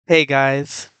Hey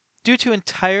guys. Due to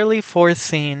entirely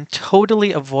foreseen,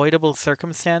 totally avoidable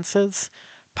circumstances,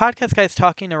 Podcast Guys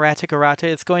Talking Erratic Errata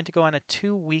is going to go on a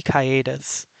 2-week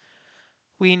hiatus.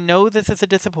 We know this is a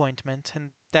disappointment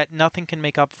and that nothing can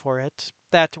make up for it,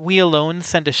 that we alone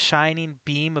send a shining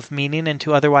beam of meaning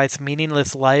into otherwise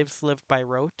meaningless lives lived by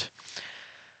rote.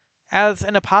 As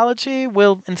an apology,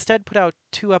 we'll instead put out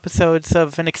 2 episodes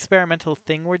of an experimental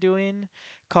thing we're doing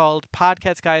called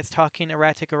Podcast Guys Talking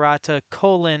Erratic Errata,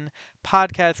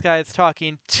 Podcast Guys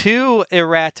Talking to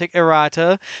Erratic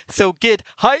Errata. So get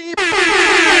hype!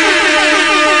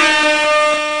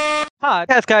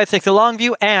 Podcast Guys takes a long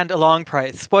view and a long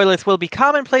price. Spoilers will be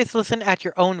commonplace. Listen at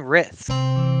your own risk.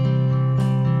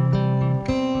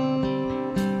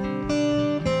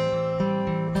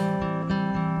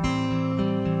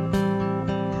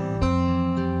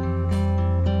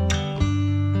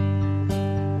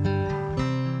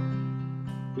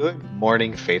 Good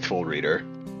morning, faithful reader.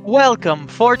 Welcome,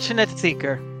 fortunate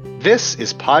seeker. This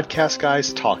is Podcast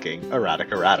Guys Talking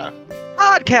Erratic Errata.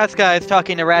 Podcast Guys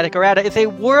Talking Erratic Errata is a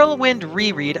whirlwind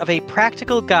reread of a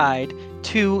practical guide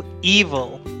to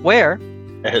evil, where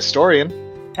A historian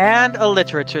and a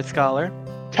literature scholar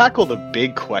tackle the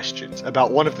big questions about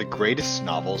one of the greatest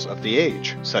novels of the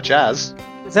age, such as,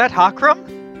 is that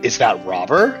Hakram? is that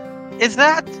Robber? Is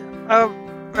that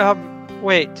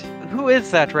wait, who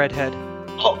is that redhead?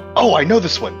 Oh, I know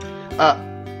this one.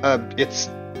 It's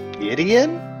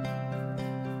Gideon?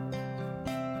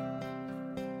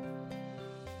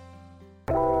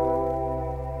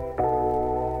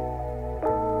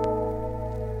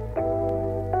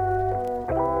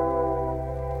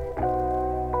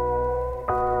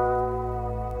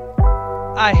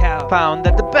 I have found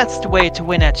that the best way to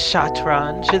win at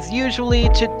Shatranj is usually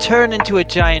to turn into a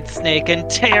giant snake and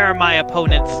tear my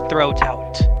opponent's throat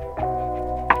out.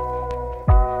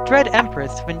 Dread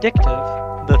Empress Vindictive,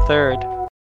 the third.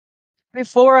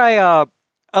 Before I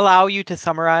allow you to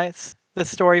summarize the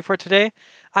story for today,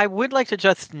 I would like to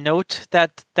just note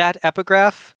that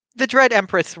epigraph, the Dread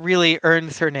Empress really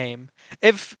earns her name.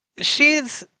 If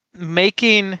she's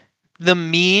making the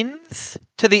means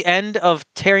to the end of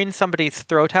tearing somebody's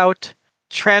throat out,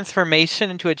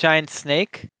 transformation into a giant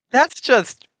snake, that's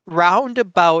just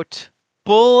roundabout,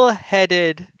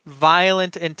 bull-headed,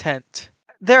 violent intent.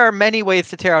 There are many ways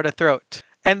to tear out a throat,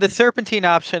 and the serpentine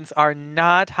options are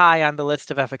not high on the list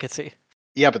of efficacy.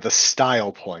 Yeah, but the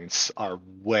style points are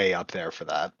way up there for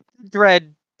that.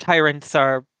 Dread tyrants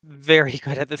are very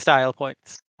good at the style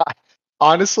points.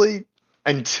 Honestly,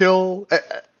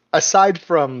 aside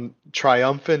from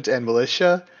Triumphant and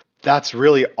Militia, that's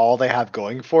really all they have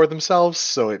going for themselves,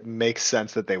 so it makes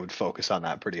sense that they would focus on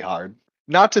that pretty hard.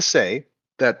 Not to say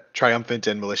that Triumphant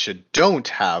and Militia don't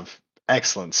have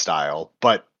excellent style,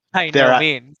 but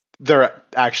they're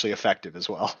actually effective as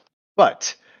well.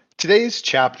 But today's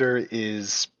chapter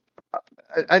is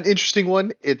an interesting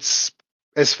one. It's,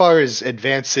 as far as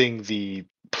advancing the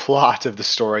plot of the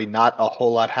story, not a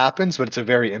whole lot happens, but it's a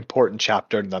very important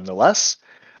chapter nonetheless.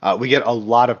 We get a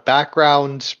lot of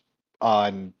background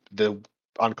on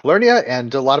Calernia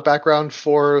and a lot of background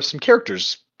for some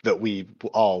characters that we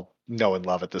all know and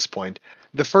love at this point.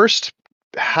 The first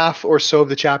half or so of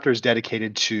the chapter is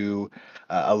dedicated to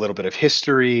a little bit of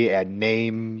history and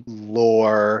name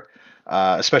lore,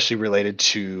 especially related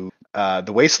to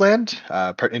the Wasteland.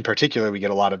 In particular, we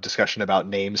get a lot of discussion about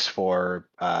names for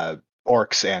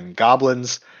orcs and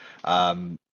goblins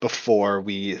before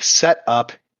we set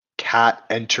up Cat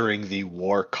entering the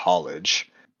War College.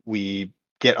 We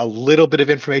get a little bit of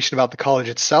information about the college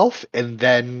itself, and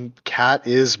then Cat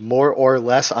is more or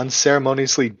less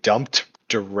unceremoniously dumped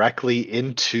directly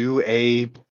into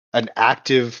an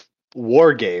active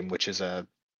war game, which is a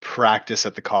practice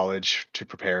at the college to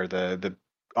prepare the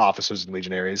officers and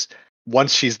legionaries.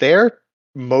 Once she's there,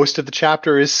 most of the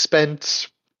chapter is spent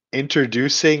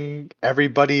introducing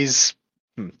everybody's.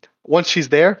 Once she's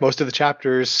there, most of the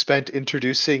chapter is spent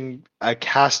introducing a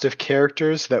cast of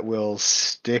characters that will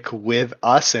stick with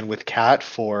us and with Kat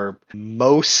for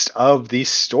most of the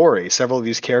story. Several of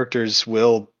these characters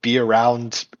will be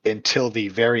around until the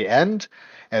very end,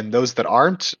 and those that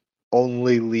aren't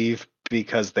only leave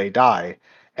because they die,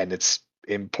 and it's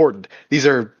important. These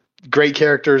are great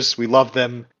characters. We love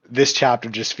them. This chapter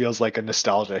just feels like a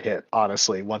nostalgia hit,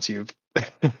 honestly, once you've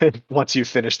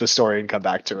finished the story and come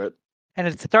back to it. And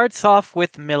it starts off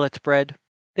with millet bread.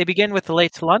 They begin with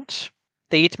late lunch.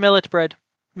 They eat millet bread.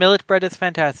 Millet bread is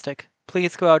fantastic.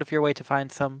 Please go out of your way to find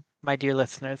some, my dear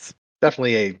listeners.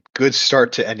 Definitely a good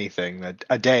start to anything.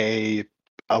 A day,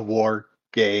 a war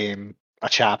game, a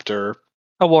chapter.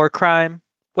 A war crime.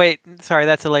 Wait, sorry,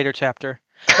 that's a later chapter.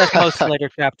 That's most later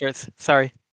chapters.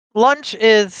 Sorry. Lunch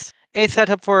is a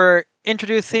setup for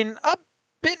introducing a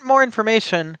bit more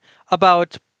information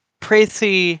about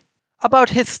Précy, about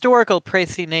historical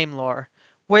Précy name lore,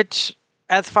 which,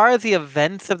 as far as the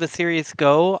events of the series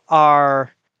go,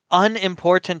 are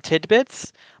unimportant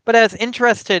tidbits, but as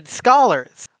interested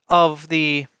scholars of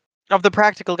the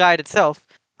practical guide itself,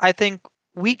 I think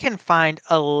we can find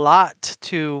a lot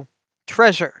to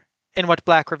treasure in what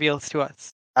Black reveals to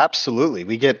us. Absolutely.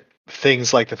 We get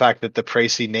things like the fact that the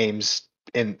Précy names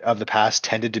in of the past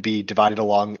tended to be divided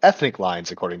along ethnic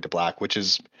lines, according to Black, which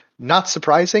is not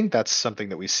surprising. That's something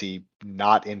that we see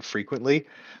not infrequently.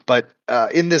 But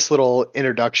in this little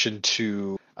introduction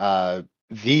to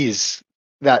these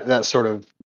that sort of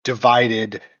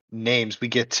divided names, we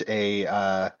get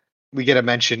a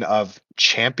mention of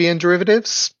champion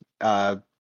derivatives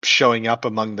showing up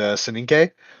among the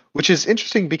Soninke, which is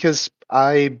interesting because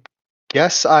I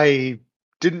guess I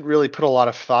didn't really put a lot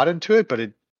of thought into it, but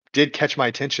it did catch my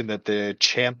attention that the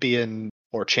champion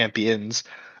or champions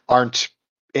aren't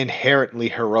inherently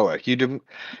heroic. You do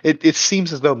it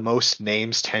seems as though most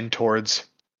names tend towards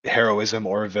heroism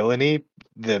or villainy.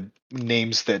 The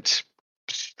names that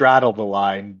straddle the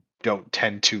line don't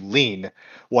tend to lean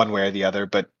one way or the other,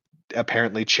 but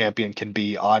apparently champion can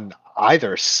be on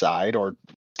either side, or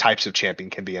types of champion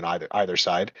can be on either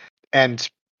side. And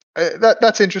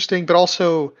that's interesting, but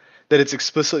also that it's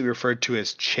explicitly referred to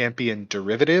as champion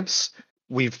derivatives.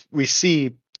 We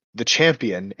see the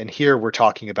champion, and here we're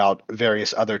talking about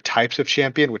various other types of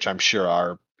champion, which I'm sure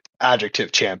are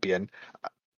adjective champion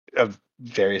of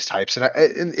various types. And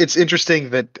it's interesting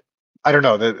that I don't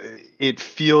know that it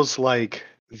feels like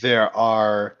there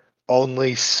are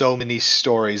only so many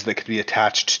stories that could be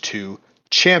attached to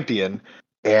champion,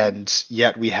 and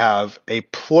yet we have a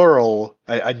plural,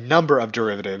 a number of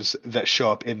derivatives that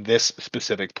show up in this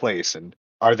specific place. And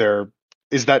are there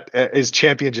is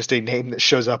champion just a name that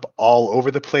shows up all over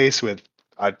the place with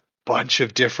a bunch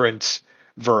of different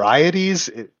varieties,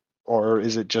 or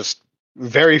is it just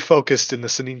very focused in the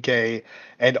Soninke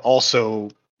and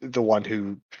also the one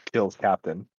who kills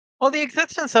Captain? Well, the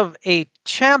existence of a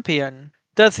champion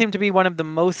does seem to be one of the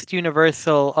most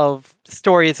universal of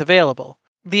stories available.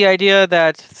 The idea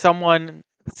that someone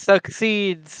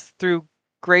succeeds through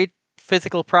great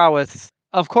physical prowess,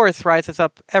 of course, rises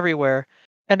up everywhere.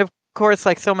 And of course,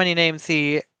 like so many names,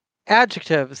 the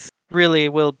adjectives really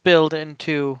will build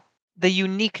into the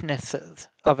uniquenesses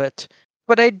of it.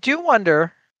 But I do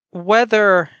wonder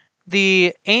whether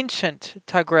the ancient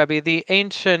Tagrebi, the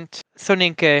ancient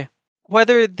Soninke,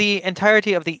 whether the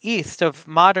entirety of the east of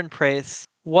modern Praise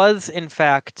was in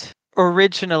fact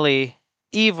originally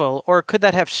evil, or could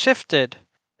that have shifted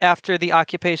after the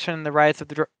occupation and the rise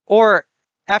of or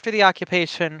after the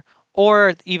occupation,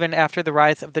 or even after the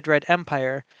rise of the Dread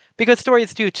Empire? Because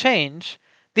stories do change.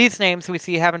 These names we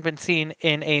see haven't been seen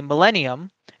in a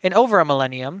millennium, in over a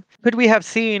millennium. Could we have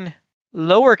seen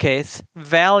lowercase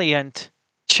valiant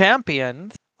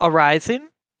champions arising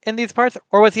in these parts,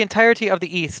 or was the entirety of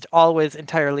the East always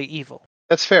entirely evil?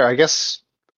 That's fair. I guess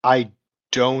I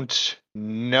don't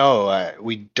know.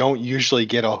 We don't usually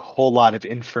get a whole lot of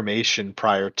information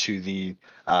prior to the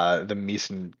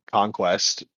Mesan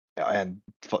conquest and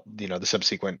the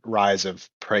subsequent rise of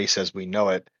Prace as we know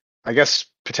it. I guess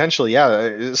potentially, yeah,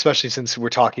 especially since we're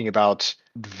talking about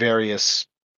various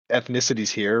ethnicities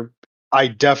here. I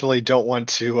definitely don't want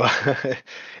to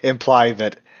imply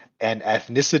that an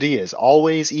ethnicity is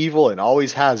always evil and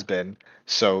always has been.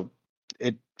 So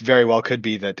it very well could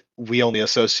be that we only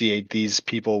associate these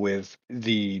people with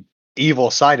the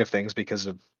evil side of things because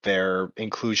of their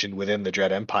inclusion within the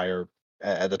Dread Empire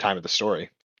at the time of the story.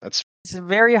 That's It's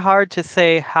very hard to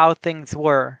say how things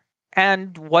were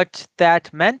and what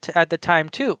that meant at the time,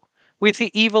 too. We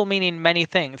see evil meaning many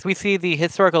things. We see the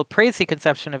historical Précy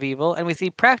conception of evil, and we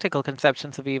see practical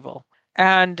conceptions of evil.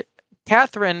 And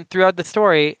Catherine, throughout the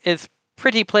story, is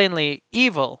pretty plainly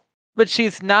evil, but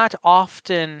she's not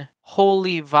often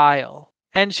wholly vile.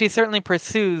 And she certainly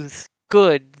pursues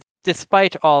good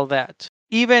despite all that.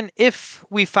 Even if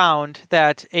we found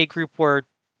that a group were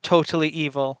totally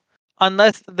evil,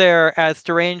 unless they're as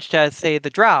deranged as, say, the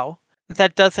Drow,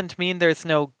 that doesn't mean there's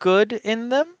no good in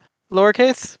them.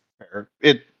 Lowercase. fair.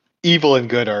 It evil and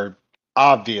good are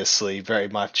obviously very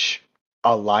much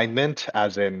alignment,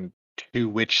 as in to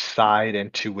which side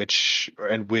and to which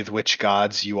and with which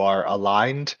gods you are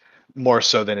aligned, more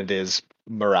so than it is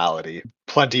morality.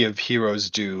 Plenty of heroes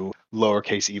do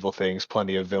lowercase evil things.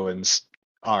 Plenty of villains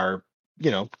are,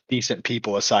 decent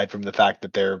people aside from the fact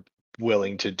that they're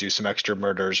willing to do some extra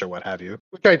murders or what have you,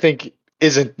 which I think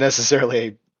isn't necessarily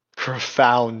a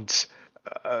profound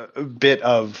a bit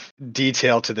of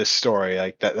detail to this story.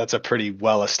 Like that's a pretty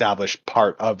well established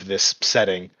part of this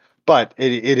setting. But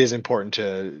it is important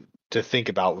to think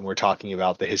about when we're talking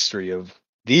about the history of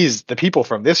the people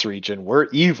from this region were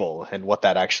evil and what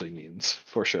that actually means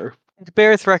for sure. It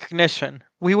bears recognition.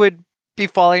 We would be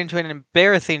falling into an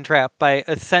embarrassing trap by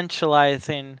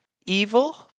essentializing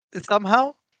evil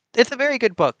somehow. It's a very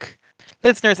good book.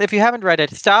 Listeners, if you haven't read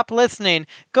it, stop listening.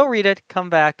 Go read it. Come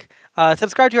back.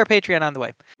 Subscribe to our Patreon on the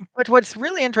way. But what's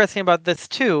really interesting about this,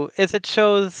 too, is it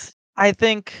shows, I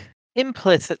think,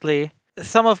 implicitly,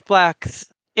 some of Black's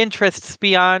interests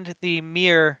beyond the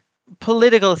mere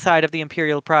political side of the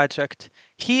Imperial Project.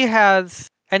 He has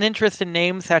an interest in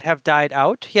names that have died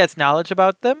out. He has knowledge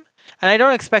about them. And I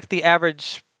don't expect the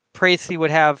average Précy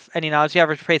would have any knowledge. The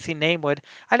average Précy name would.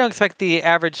 I don't expect the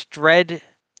average Dread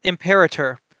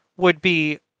Imperator would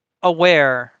be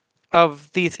aware of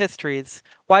these histories.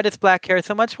 Why does Black care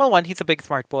so much? Well, one, he's a big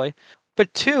smart boy.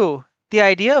 But two, the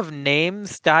idea of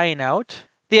names dying out,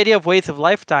 the idea of ways of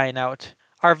life dying out,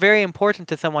 are very important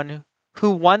to someone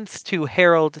who wants to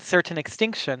herald certain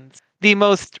extinctions. The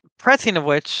most pressing of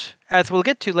which, as we'll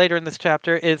get to later in this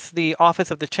chapter, is the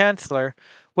office of the Chancellor,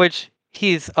 which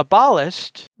he's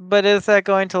abolished, but is that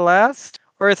going to last?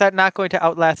 Or is that not going to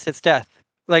outlast his death?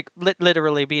 Like,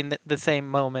 literally being the same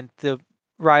moment, the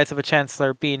rise of a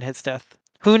Chancellor being his death.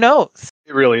 Who knows?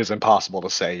 It really is impossible to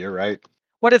say. You're right.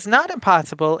 What is not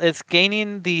impossible is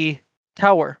gaining the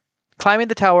tower, climbing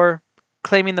the tower,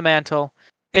 claiming the mantle.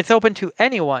 It's open to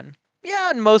anyone.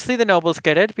 Yeah, and mostly the nobles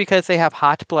get it because they have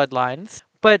hot bloodlines,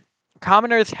 but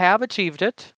commoners have achieved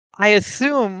it. I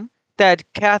assume that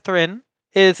Catherine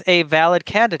is a valid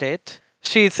candidate.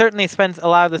 She certainly spends a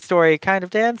lot of the story kind of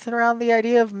dancing around the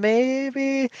idea of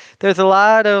maybe there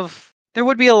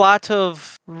would be a lot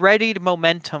of readied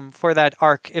momentum for that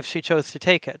arc if she chose to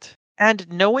take it. And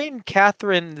knowing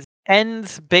Catherine's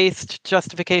ends based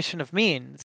justification of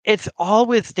means, it's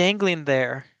always dangling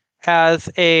there as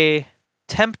a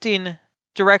tempting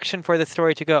direction for the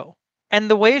story to go. And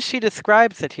the way she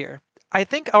describes it here, I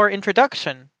think our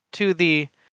introduction to the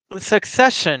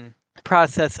succession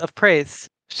process of praise,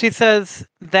 she says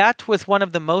that was one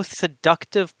of the most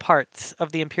seductive parts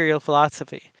of the imperial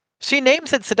philosophy. She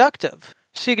names it seductive.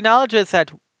 She acknowledges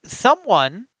that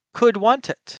someone could want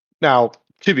it. Now,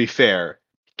 to be fair,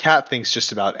 Kat thinks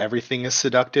just about everything is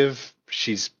seductive.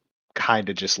 She's kind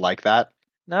of just like that.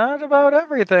 Not about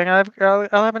everything. I'll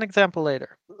have an example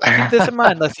later. Keep this in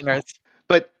mind, listeners.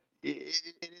 But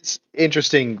it's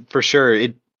interesting for sure.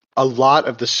 A lot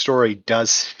of the story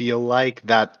does feel like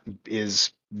that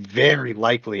is very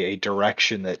likely a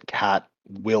direction that Kat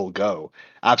will go.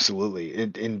 Absolutely.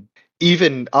 And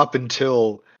even up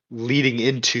until leading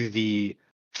into the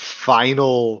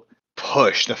final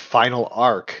push, the final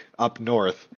arc up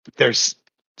north, there's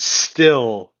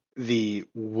still the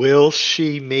will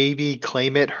she maybe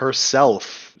claim it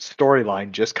herself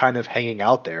storyline just kind of hanging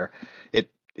out there.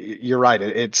 You're right.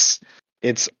 It's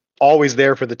always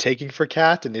there for the taking for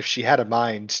Kat, and if she had a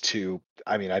mind to,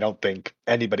 I mean, I don't think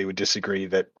anybody would disagree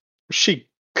that she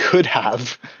could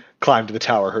have climbed the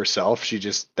tower herself.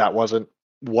 That wasn't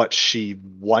what she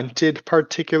wanted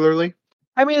particularly.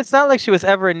 I mean, it's not like she was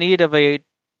ever in need of a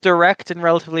direct and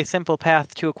relatively simple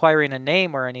path to acquiring a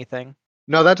name or anything.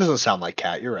 No, that doesn't sound like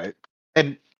Kat. You're right.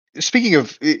 And speaking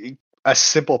of a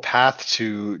simple path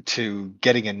to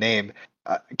getting a name,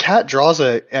 Kat draws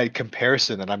a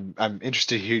comparison that I'm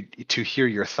interested to hear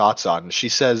your thoughts on. She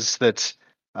says that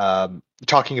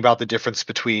talking about the difference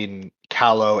between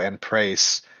Callow and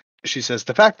Prace, she says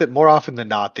the fact that more often than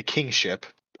not the kingship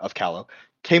of Callow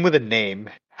came with a name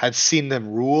had seen them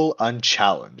rule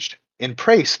unchallenged. In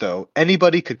Prace, though,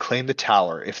 anybody could claim the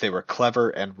tower if they were clever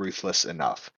and ruthless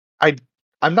enough. I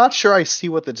I'm not sure I see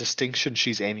what the distinction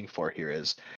she's aiming for here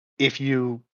is. If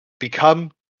you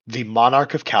become the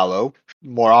monarch of Callow,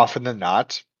 more often than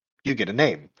not, you get a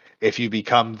name. If you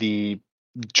become the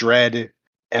dread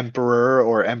emperor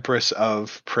or empress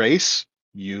of Prace,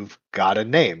 you've got a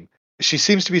name. She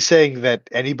seems to be saying that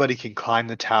anybody can climb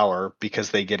the tower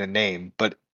because they get a name,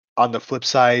 but on the flip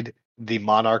side, the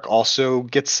monarch also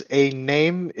gets a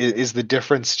name. Is the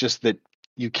difference just that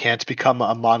you can't become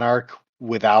a monarch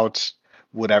without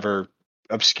whatever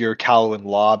obscure Callowan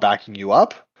law backing you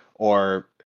up? Or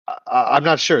I'm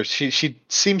not sure. She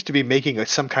seems to be making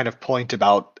some kind of point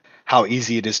about how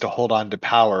easy it is to hold on to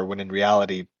power when in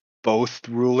reality both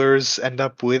rulers end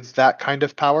up with that kind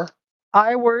of power.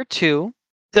 I were to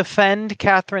defend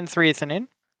Catherine's reasoning,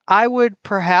 I would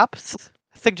perhaps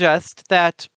suggest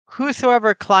that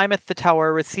whosoever climbeth the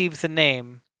tower receives a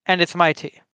name, and is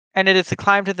mighty. And it is the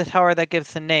climb to the tower that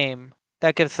gives the name,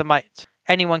 that gives the might.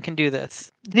 anyone can do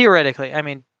this. Theoretically, I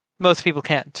mean, most people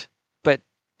can't, but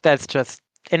that's just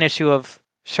an issue of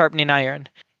sharpening iron.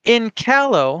 In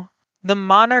Callow, the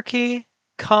monarchy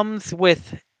comes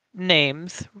with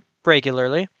names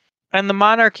regularly, and the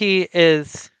monarchy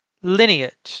is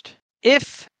lineaged.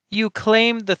 If you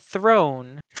claim the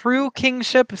throne, true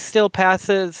kingship still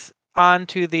passes on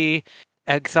to the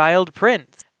exiled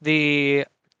prince, the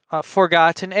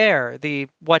forgotten heir, the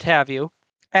what have you.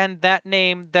 And that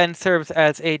name then serves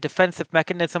as a defensive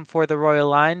mechanism for the royal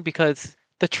line because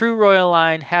the true royal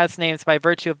line has names by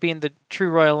virtue of being the true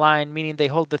royal line, meaning they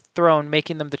hold the throne,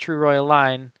 making them the true royal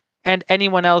line. And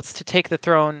anyone else to take the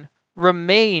throne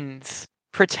remains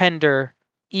pretender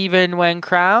even when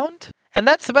crowned. And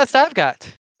that's the best I've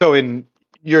got. So in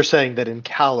you're saying that in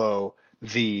Callow,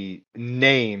 the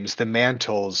names, the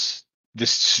mantles, the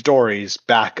stories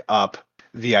back up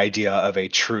the idea of a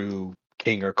true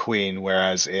king or queen,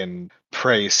 whereas in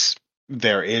Praise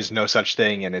there is no such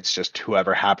thing, and it's just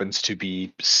whoever happens to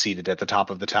be seated at the top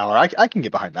of the tower. I can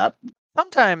get behind that.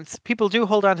 Sometimes people do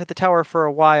hold on to the tower for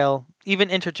a while, even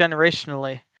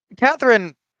intergenerationally.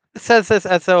 Catherine says this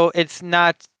as though it's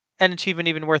not an achievement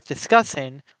even worth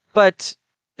discussing, but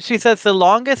she says the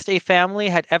longest a family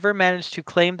had ever managed to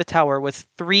claim the tower was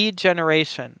 3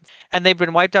 generations, and they'd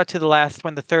been wiped out to the last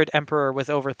when the third emperor was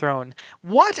overthrown.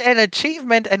 What an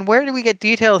achievement, and where do we get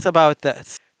details about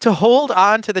this? To hold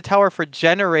on to the tower for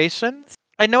generations?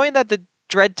 And knowing that the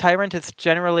Dread Tyrant is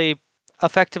generally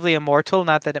effectively immortal,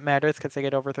 not that it matters because they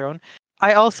get overthrown.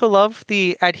 I also love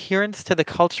the adherence to the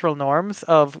cultural norms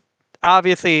of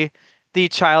obviously the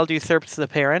child usurps the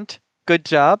parent. Good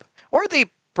job. Or the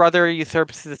brother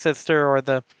usurps the sister or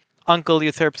the uncle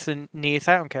usurps the niece.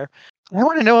 I don't care. I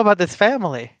want to know about this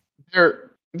family. There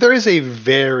is a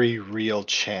very real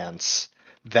chance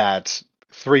that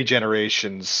 3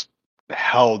 generations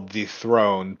held the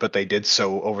throne, but they did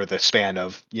so over the span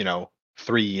of,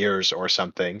 3 years or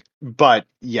something. But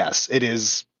yes, it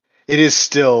is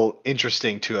still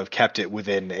interesting to have kept it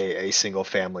within a single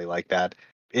family like that.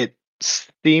 It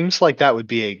seems like that would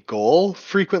be a goal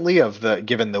frequently of the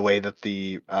given the way that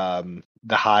the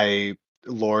high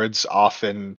lords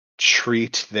often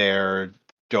treat their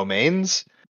domains.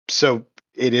 So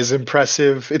it is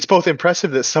impressive. It's both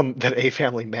impressive that a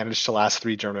family managed to last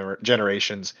 3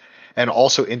 generations, and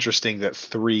also interesting that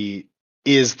 3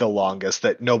 is the longest,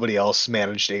 that nobody else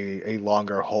managed a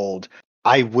longer hold.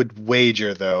 I would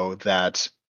wager though that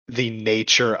the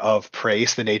nature of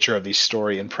praise, the nature of the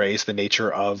story and praise, the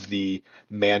nature of the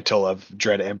mantle of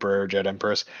Dread Emperor, Dread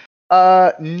Empress,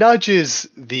 nudges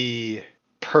the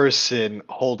person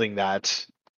holding that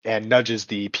and nudges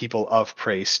the people of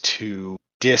praise to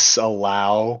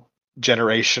disallow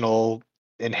generational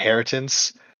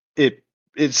inheritance. It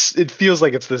feels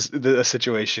like it's a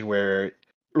situation where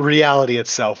reality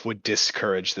itself would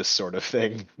discourage this sort of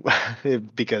thing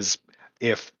because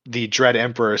if the Dread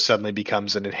Emperor suddenly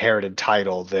becomes an inherited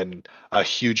title, then a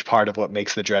huge part of what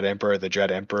makes the Dread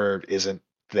Emperor isn't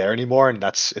there anymore, and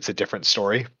it's a different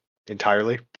story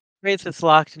entirely. Race is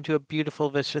locked into a beautiful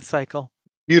vicious cycle.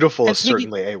 Beautiful And is speaking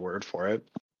certainly a word for it.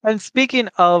 And speaking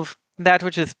of that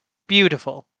which is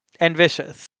beautiful and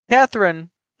vicious, Catherine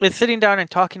is sitting down and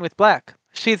talking with Black.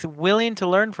 She's willing to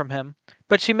learn from him,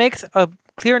 but she makes a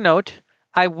clear note: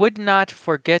 I would not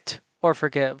forget or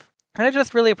forgive. And I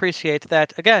just really appreciate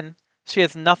that, again, she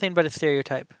is nothing but a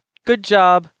stereotype. Good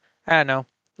job, I don't know,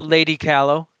 Lady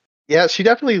Callow. Yeah, she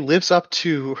definitely lives up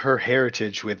to her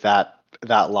heritage with that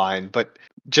line, but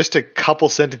just a couple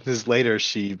sentences later,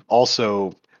 she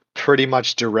also pretty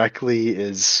much directly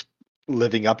is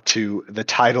living up to the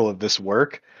title of this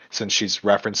work, since she's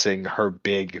referencing her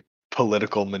big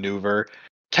political maneuver.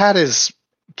 Cat is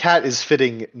Cat is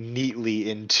fitting neatly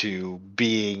into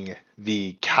being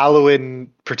the Callowan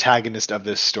protagonist of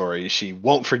this story. She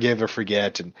won't forgive or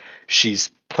forget, and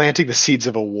she's planting the seeds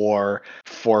of a war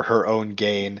for her own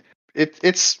gain.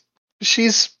 It's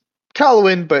she's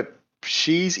Callowan, but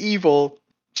she's evil.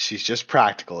 She's just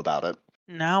practical about it.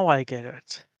 Now I get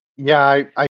it. Yeah,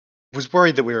 I was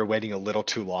worried that we were waiting a little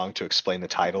too long to explain the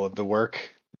title of the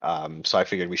work. So I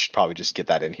figured we should probably just get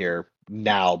that in here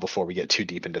now before we get too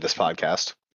deep into this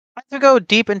podcast. As we go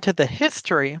deep into the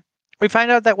history, we find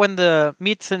out that when the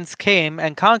Meetsons came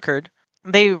and conquered,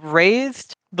 they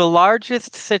razed the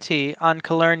largest city on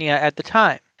Calernia at the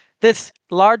time. This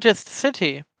largest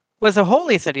city was a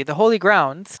holy city, the holy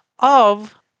grounds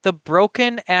of the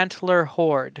Broken Antler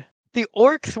Horde. The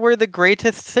orcs were the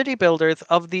greatest city builders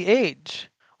of the age,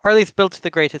 or at least built the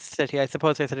greatest city. I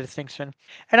suppose there's a distinction,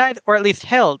 or at least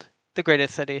held the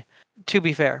greatest city. To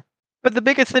be fair, but the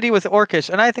biggest city was orcish,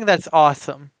 and I think that's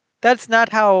awesome. That's not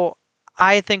how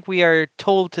I think we are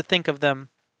told to think of them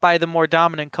by the more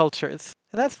dominant cultures.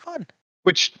 And that's fun.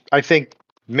 Which I think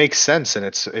makes sense, and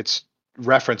it's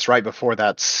referenced right before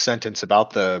that sentence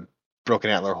about the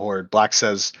broken antler horde. Black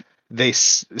says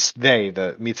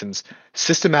the Methans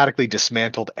systematically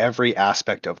dismantled every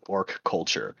aspect of orc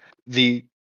culture. The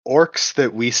orcs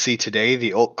that we see today,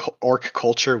 the orc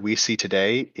culture we see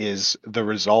today, is the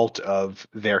result of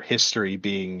their history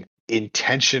being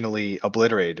intentionally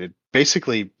obliterated.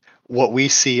 Basically, what we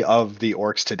see of the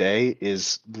orcs today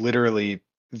is literally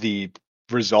the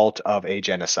result of a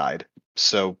genocide.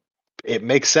 So it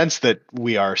makes sense that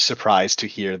we are surprised to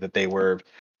hear that they were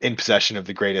in possession of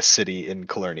the greatest city in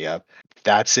Calernia.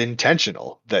 That's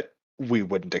intentional, that we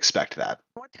wouldn't expect that.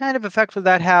 What kind of effect would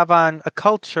that have on a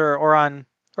culture or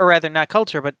rather not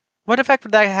culture, but what effect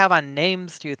would that have on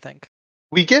names, do you think?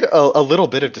 We get a little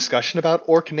bit of discussion about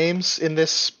orc names in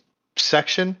this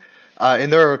section,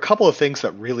 and there are a couple of things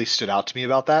that really stood out to me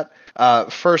about that.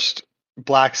 First,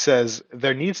 Black says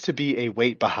there needs to be a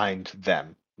weight behind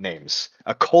them names,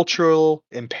 a cultural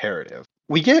imperative.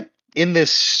 We get in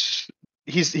this.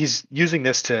 He's using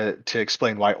this to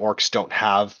explain why orcs don't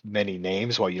have many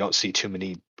names, why you don't see too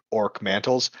many orc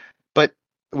mantles, but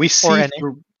we Or see any?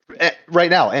 through right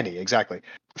now any exactly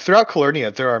throughout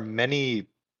Calernia there are many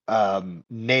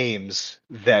names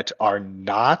that are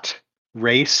not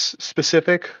race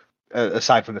specific,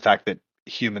 aside from the fact that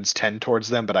humans tend towards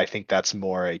them, but I think that's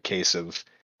more a case of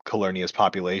Calernia's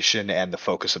population and the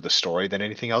focus of the story than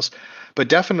anything else. But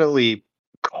definitely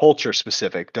culture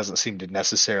specific doesn't seem to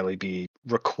necessarily be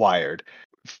required.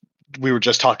 We were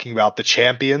just talking about the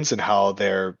champions and how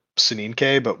they're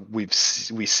Suninke, but we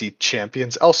see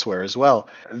champions elsewhere as well.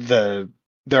 There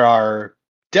are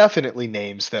definitely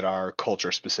names that are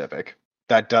culture specific.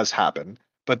 That does happen.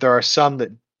 But there are some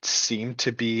that seem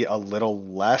to be a little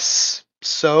less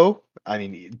so. I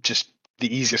mean, just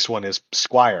the easiest one is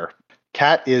Squire.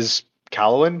 Cat is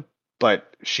Calowan,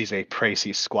 but she's a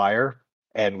Pracy Squire,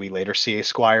 and we later see a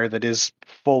Squire that is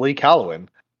fully Calowan.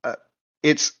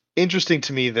 It's interesting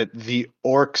to me that the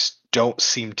orcs don't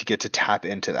seem to get to tap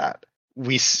into that.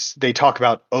 They talk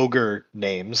about ogre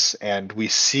names, and we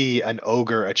see an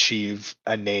ogre achieve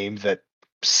a name that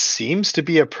seems to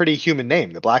be a pretty human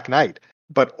name, the Black Knight.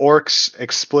 But orcs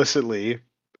explicitly,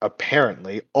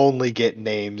 apparently, only get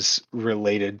names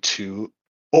related to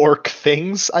orc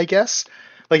things, I guess.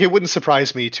 Like, it wouldn't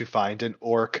surprise me to find an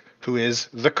orc who is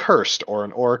the Cursed, or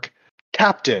an orc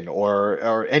captain,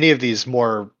 or any of these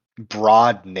more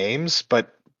broad names,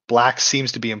 but Black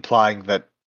seems to be implying that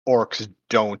orcs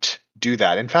don't do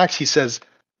that. In fact, he says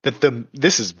that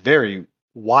this is very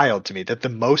wild to me, that the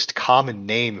most common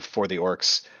name for the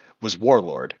orcs was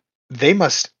Warlord. They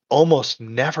must almost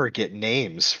never get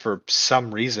names for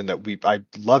some reason that I'd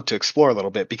love to explore a little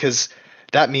bit, because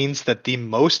that means that the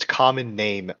most common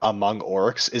name among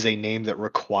orcs is a name that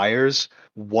requires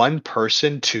one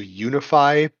person to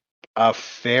unify a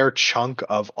fair chunk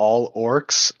of all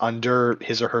orcs under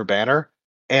his or her banner,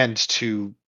 and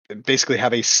to basically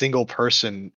have a single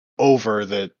person over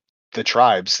the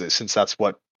tribes, since that's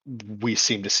what we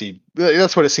seem to see.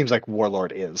 That's what it seems like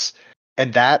Warlord is.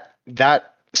 And that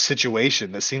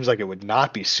situation that seems like it would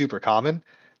not be super common,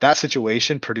 that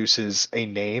situation produces a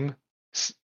name,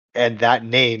 and that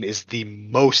name is the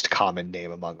most common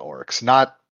name among orcs,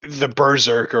 not the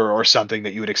berserker or something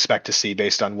that you would expect to see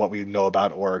based on what we know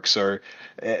about orcs, or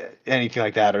anything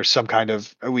like that, or some kind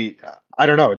of I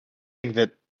don't know,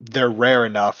 that they're rare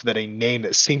enough that a name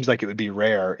that seems like it would be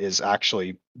rare is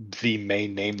actually the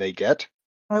main name they get.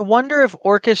 I wonder if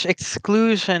orcish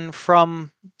exclusion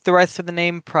from the rest of the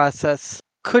name process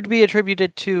could be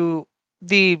attributed to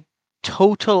the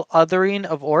total othering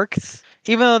of orcs.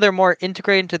 Even though they're more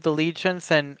integrated into the legions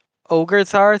than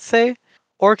ogres are, say,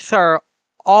 orcs are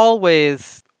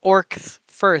always orcs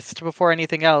first before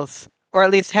anything else, or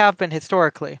at least have been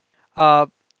historically. Uh,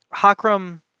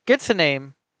 Hakram gets a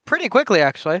name pretty quickly,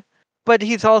 actually, but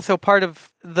he's also part of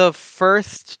the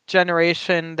first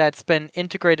generation that's been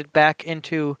integrated back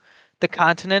into the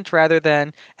continent rather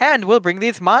than, and we'll bring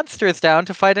these monsters down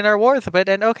to fight in our wars a bit,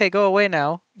 and okay, go away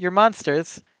now. You're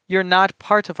monsters. You're not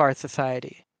part of our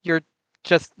society. You're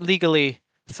just legally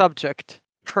subject,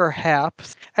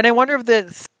 perhaps. And I wonder if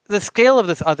the scale of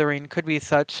this othering could be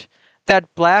such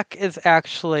that Black is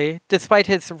actually, despite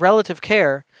his relative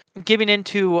care, giving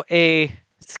into a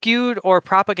skewed or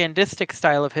propagandistic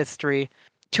style of history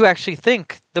to actually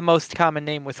think the most common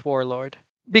name was Warlord.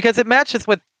 Because it matches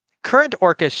with current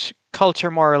Orcish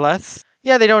culture, more or less.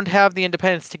 Yeah, they don't have the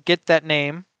independence to get that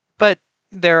name, but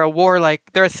they're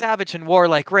a savage and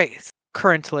warlike race,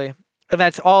 currently. And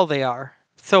that's all they are,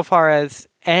 so far as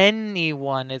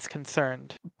anyone is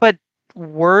concerned. But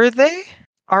were they?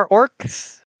 Are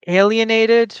orcs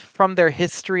alienated from their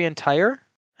history entire?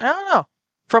 I don't know.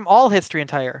 From all history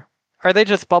entire. Are they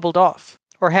just bubbled off?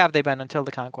 Or have they been until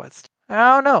the conquest?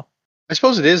 I don't know. I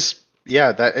suppose it is.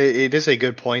 Yeah, that it is a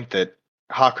good point that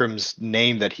Hakram's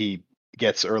name that he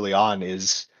gets early on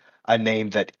is a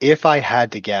name that, if I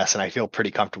had to guess, and I feel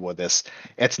pretty comfortable with this,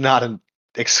 it's not an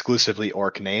exclusively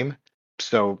orc name.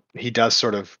 So he does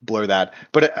sort of blur that.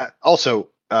 But also,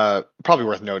 probably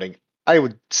worth noting, I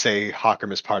would say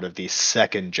Hakram is part of the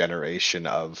second generation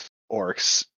of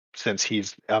orcs, since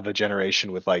he's of a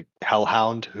generation with like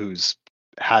Hellhound, who's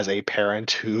has a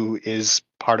parent who is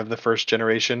part of the first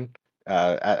generation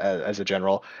as a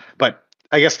general. But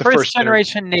I guess the First first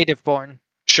generation native born.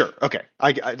 sure, okay,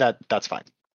 that's fine.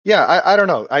 Yeah, I don't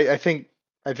know. I think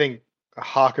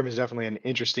Hawkham is definitely an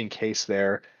interesting case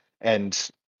there, and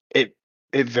it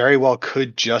it very well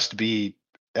could just be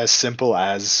as simple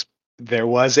as there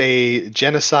was a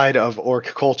genocide of orc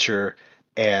culture,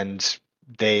 and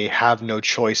they have no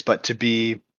choice but to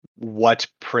be what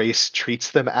Prace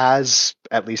treats them as,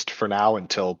 at least for now,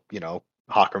 until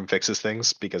Hawkham fixes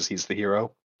things because he's the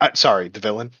hero. Sorry, the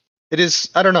villain. It is.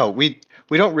 I don't know. We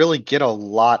don't really get a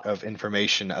lot of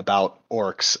information about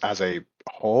orcs as a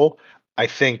whole. I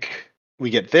think we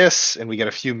get this and we get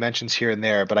a few mentions here and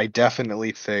there, but I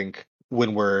definitely think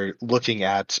when we're looking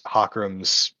at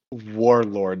Hakram's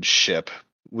warlordship,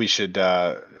 we should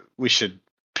we should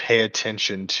pay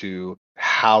attention to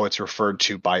how it's referred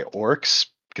to by orcs,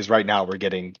 because right now we're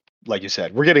getting, like you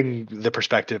said, we're getting the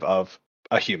perspective of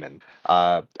a human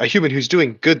who's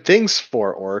doing good things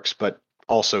for orcs, but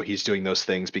also he's doing those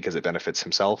things because it benefits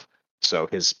himself. So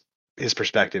his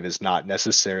perspective is not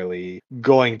necessarily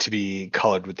going to be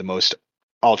colored with the most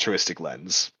altruistic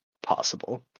lens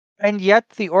possible. And yet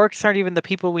the orcs aren't even the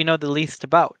people we know the least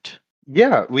about.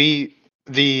 Yeah, we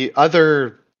the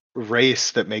other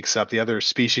race that makes up the other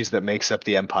species that makes up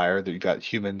the empire, that you've got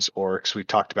humans, orcs, we've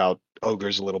talked about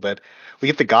ogres a little bit. We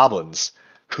get the goblins,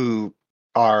 who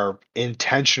are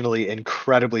intentionally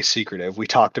incredibly secretive. We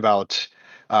talked about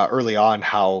early on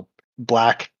how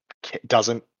Black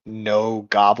doesn't know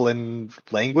goblin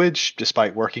language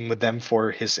despite working with them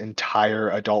for his entire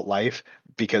adult life,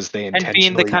 because they And being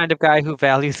the intentionally kind of guy who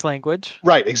values language.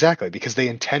 right, exactly, because they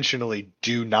intentionally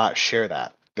do not share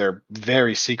that. They're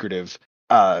very secretive,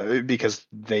 because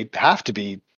they have to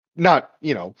be, not,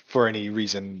 for any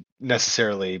reason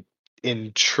necessarily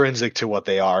intrinsic to what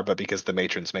they are, but because the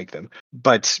matrons make them.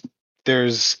 But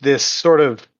there's this sort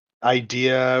of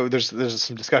idea, there's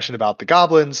some discussion about the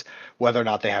goblins, whether or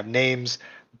not they have names.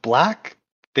 Black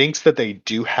thinks that they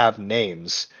do have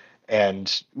names,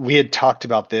 and we had talked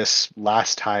about this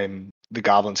last time the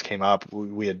goblins came up.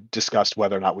 We had discussed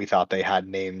whether or not we thought they had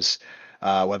names,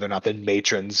 whether or not the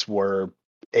matrons were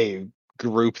a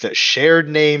group that shared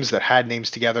names, that had names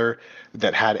together,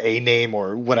 that had a name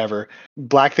or whatever.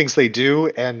 Black thinks they do,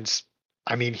 and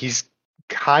I mean, he's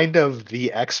kind of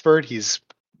the expert. He's,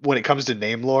 when it comes to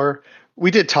name lore, we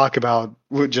did talk about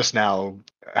just now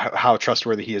how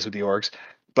trustworthy he is with the orcs,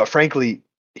 but frankly,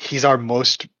 he's our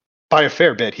most, by a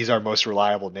fair bit, he's our most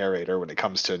reliable narrator when it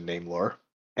comes to name lore.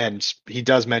 And he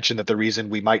does mention that the reason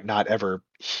we might not ever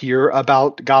hear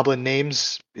about goblin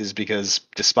names is because,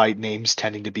 despite names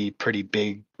tending to be pretty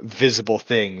big, visible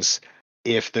things,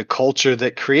 if the culture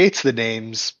that creates the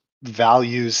names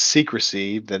values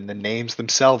secrecy, then the names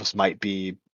themselves might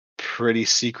be pretty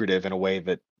secretive in a way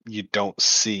that you don't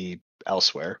see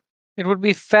elsewhere. It would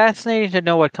be fascinating to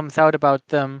know what comes out about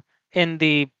them in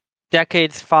the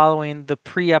decades following the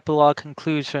pre-epilogue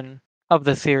conclusion of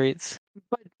the series.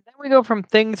 But then we go from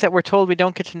things that we're told we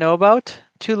don't get to know about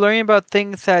to learning about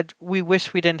things that we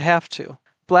wish we didn't have to.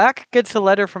 Black gets a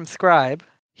letter from Scribe.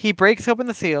 He breaks open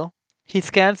the seal. He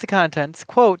scans the contents.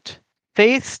 Quote,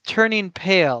 face turning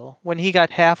pale when he got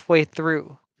halfway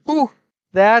through. Ooh,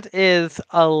 that is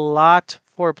a lot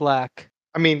for Black.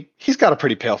 I mean, he's got a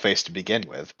pretty pale face to begin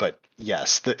with, but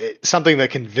yes, something that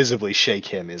can visibly shake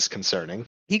him is concerning.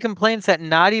 He complains that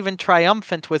not even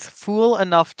Triumphant was fool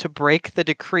enough to break the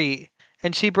decree,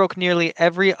 and she broke nearly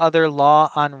every other law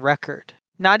on record.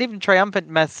 Not even Triumphant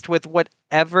messed with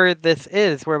whatever this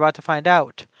is we're about to find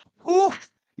out. Whew.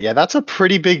 Yeah, that's a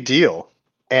pretty big deal.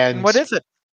 And what And is it?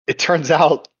 it turns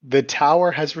out the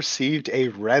tower has received a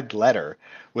red letter,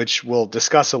 which we'll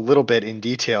discuss a little bit in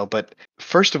detail. But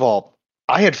first of all,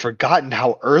 I had forgotten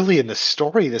how early in the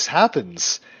story this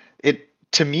happens. It,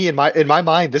 to me, in my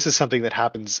mind, this is something that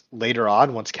happens later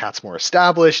on, once Cat's more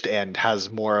established and has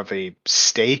more of a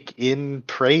stake in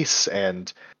Prace.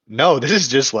 And no, this is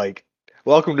just like,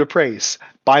 welcome to Prace.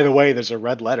 By the way, there's a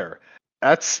red letter.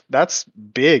 That's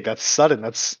big. That's sudden.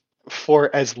 That's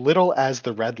for as little as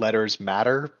the red letters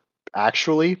matter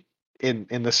actually in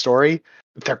the story,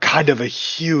 they're kind of a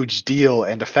huge deal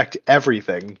and affect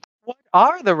everything. What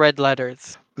are the red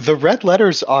letters? The red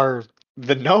letters are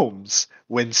the gnomes.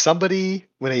 When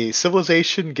a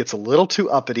civilization gets a little too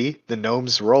uppity, the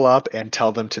gnomes roll up and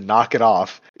tell them to knock it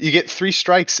off. You get three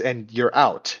strikes and you're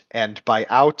out. And by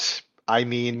out, I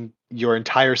mean your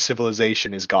entire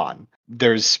civilization is gone.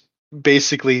 There's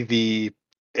basically the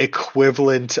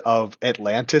equivalent of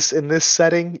Atlantis in this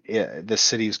setting. The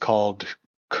city is called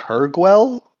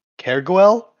Kerguel,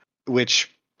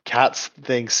 which Katz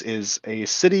thinks is a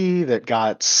city that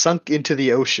got sunk into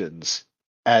the oceans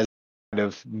as kind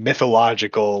of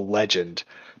mythological legend.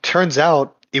 Turns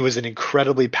out it was an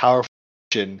incredibly powerful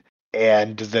ocean,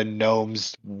 and the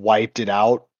gnomes wiped it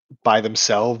out by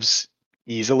themselves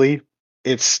easily.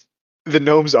 It's the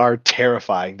gnomes are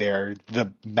terrifying. They're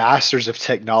the masters of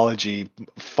technology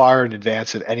far in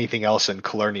advance of anything else in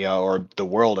Calernia or the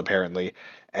world, apparently.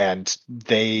 And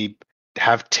they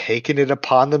have taken it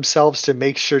upon themselves to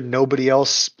make sure nobody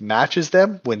else matches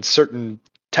them when certain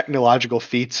technological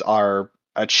feats are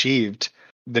achieved.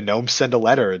 The gnomes send a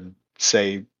letter and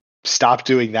say, stop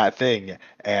doing that thing.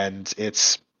 And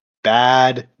it's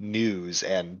bad news.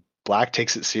 And Black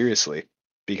takes it seriously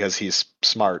because he's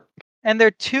smart. And there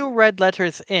are two red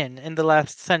letters in the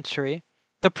last century.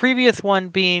 The previous one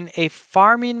being a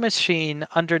farming machine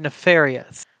under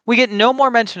Nefarious. We get no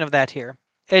more mention of that here.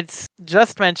 It's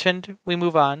just mentioned, we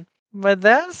move on. But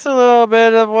that's a little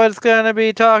bit of what's going to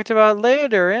be talked about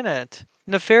later, isn't it?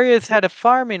 Nefarious had a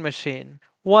farming machine,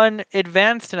 one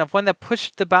advanced enough, one that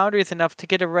pushed the boundaries enough to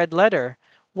get a red letter.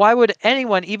 Why would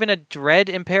anyone, even a dread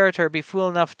imperator, be fool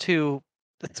enough to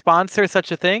sponsor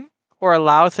such a thing or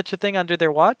allow such a thing under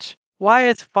their watch? Why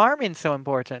is farming so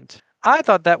important? I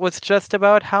thought that was just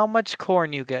about how much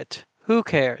corn you get. Who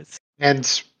cares?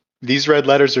 And these red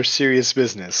letters are serious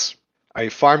business. A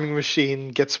farming machine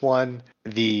gets one.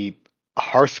 The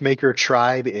Hearthmaker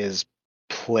tribe is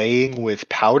playing with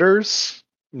powders.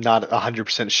 Not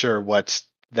 100% sure what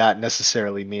that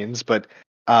necessarily means, but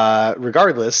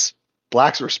regardless,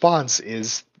 Black's response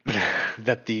is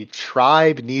that the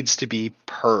tribe needs to be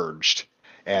purged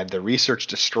and the research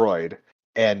destroyed.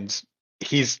 And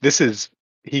he's this is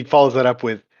he follows that up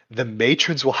with the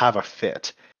matrons will have a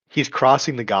fit. He's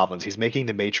crossing the goblins. He's making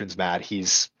the matrons mad.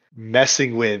 He's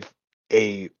messing with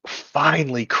a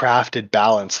finely crafted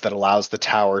balance that allows the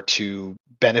tower to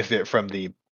benefit from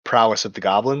the prowess of the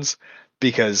goblins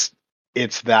because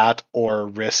it's that or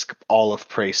risk all of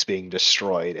Prace being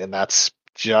destroyed. And that's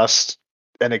just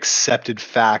an accepted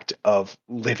fact of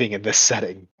living in this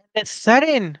setting. It's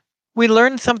setting. We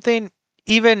learned something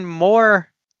even more,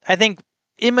 I think,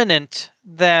 imminent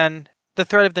than the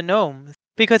threat of the gnomes.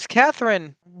 Because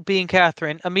Catherine, being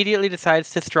Catherine, immediately decides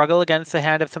to struggle against the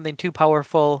hand of something too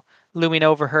powerful looming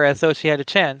over her as though she had a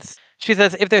chance. She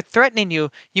says, if they're threatening you,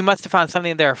 you must have found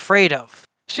something they're afraid of.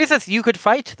 She says you could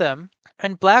fight them.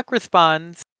 And Black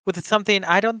responds with something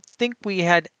I don't think we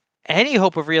had any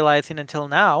hope of realizing until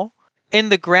now. In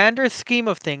the grander scheme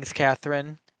of things,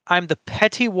 Catherine, I'm the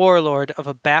petty warlord of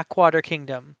a backwater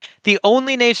kingdom. The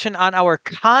only nation on our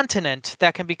continent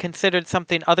that can be considered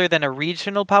something other than a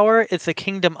regional power is the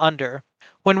kingdom under.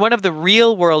 When one of the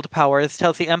real world powers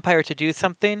tells the empire to do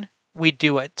something, we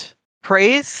do it.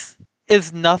 Praise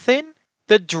is nothing.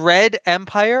 The dread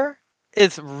empire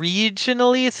is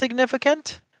regionally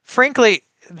significant. Frankly,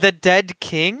 the dead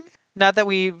king, not that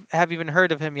we have even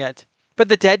heard of him yet, but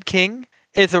the dead king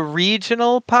is a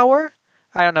regional power.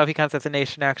 I don't know if he counts as a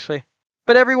nation actually.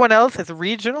 But everyone else is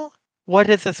regional? What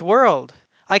is this world?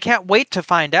 I can't wait to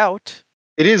find out.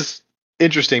 It is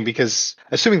interesting because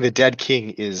assuming the dead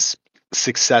king is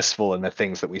successful in the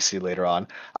things that we see later on,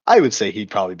 I would say he'd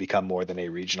probably become more than a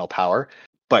regional power.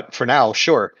 But for now,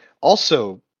 sure.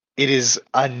 Also, it is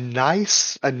a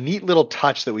neat little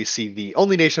touch that we see the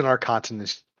only nation on our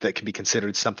continent that can be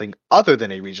considered something other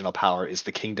than a regional power is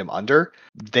the Kingdom Under.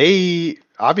 They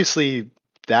obviously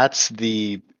that's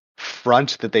the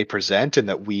front that they present and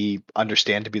that we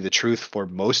understand to be the truth for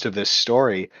most of this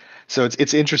story. So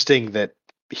it's interesting that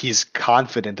he's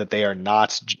confident that they are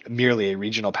not merely a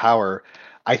regional power.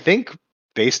 I think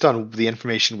based on the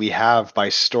information we have by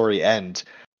story end,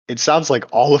 it sounds like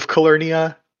all of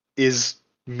Calernia is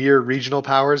mere regional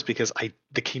powers because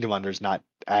the Kingdom Under is not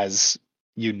as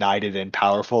united and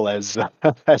powerful as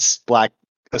as Black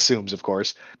assumes, of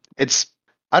course. It's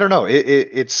I don't know.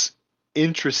 It's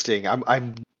interesting.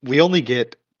 I'm we only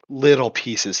get little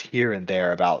pieces here and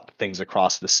there about things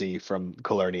across the sea from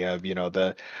Calernia. You know,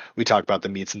 the we talk about the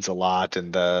Meetsons a lot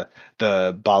and the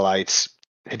Balites.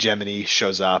 hegemony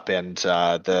shows up and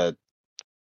the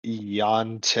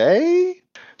Yante.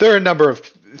 There are a number of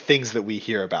things that we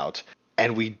hear about,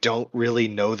 and we don't really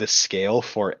know the scale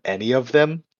for any of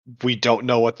them. We don't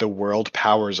know what the world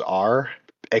powers are,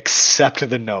 except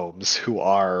the gnomes, who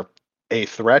are a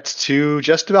threat to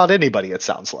just about anybody, it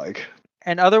sounds like.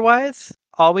 And otherwise,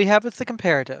 all we have is the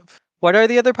comparative. What are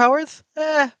the other powers?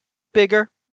 Bigger.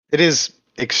 It is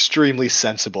extremely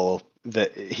sensible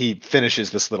that he finishes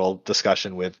this little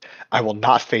discussion with, I will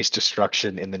not face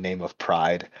destruction in the name of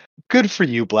pride. Good for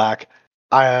you, Black.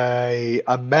 I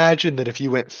imagine that if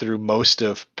you went through most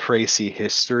of Pracy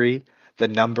history, the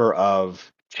number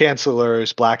of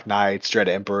chancellors, Black Knights, Dread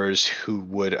Emperors who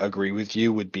would agree with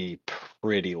you would be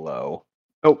pretty low.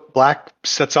 Oh, Black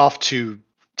sets off to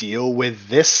deal with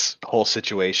this whole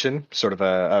situation, sort of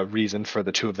a reason for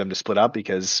the two of them to split up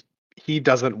because he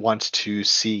doesn't want to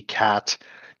see Kat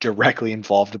directly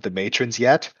involved with the matrons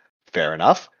yet. Fair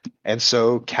enough. And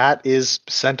so Kat is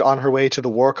sent on her way to the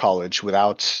War College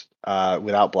without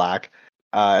Black.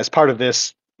 As part of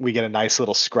this, we get a nice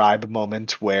little scribe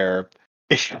moment where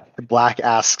Black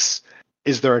asks,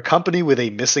 "Is there a company with a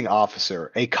missing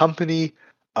officer? A company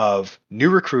of new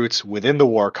recruits within the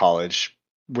War College,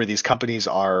 where these companies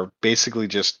are basically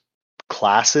just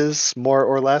classes, more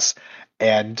or less."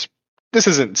 And this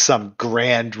isn't some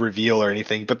grand reveal or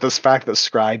anything, but this fact that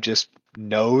Scribe just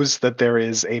knows that there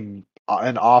is an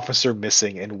officer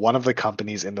missing in one of the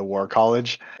companies in the War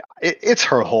College. It's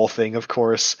her whole thing, of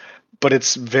course, but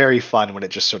it's very fun when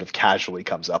it just sort of casually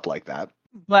comes up like that.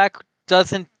 Black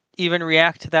doesn't even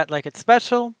react to that like it's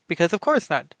special, because of course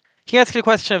not. He asked a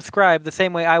question of Scribe the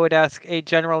same way I would ask a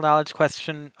general knowledge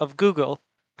question of Google.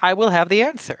 I will have the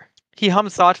answer. He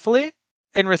hums thoughtfully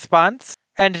in response,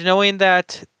 and knowing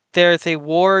that there's a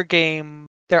war game,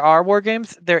 there are war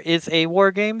games, there is a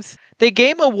war games. They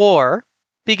game a war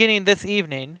beginning this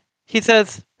evening. He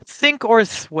says, sink or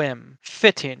swim.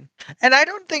 Fitting. And I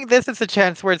don't think this is a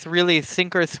chance where it's really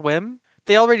sink or swim.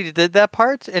 They already did that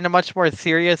part in a much more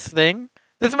serious thing.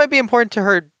 This might be important to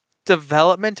her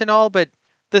development and all, but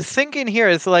the sinking here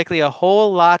is likely a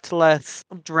whole lot less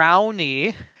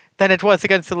drowny than it was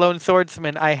against the lone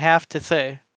swordsman, I have to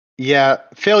say. Yeah,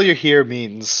 failure here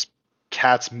means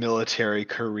Kat's military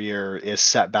career is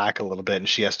set back a little bit and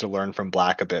she has to learn from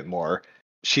Black a bit more.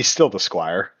 She's still the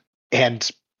squire and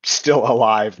still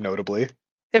alive, notably.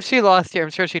 If she lost here, I'm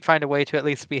sure she'd find a way to at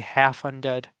least be half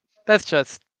undead. That's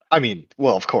just. I mean,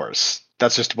 well, of course.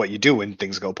 That's just what you do when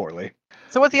things go poorly.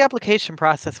 So, what's the application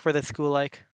process for this school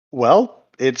like? Well,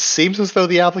 it seems as though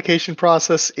the application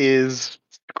process is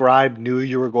Scribe knew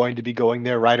you were going to be going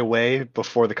there right away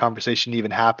before the conversation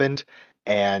even happened,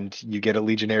 and you get a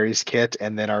Legionaries kit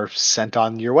and then are sent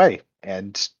on your way.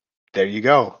 And there you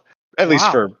go. At least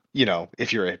for, Wow.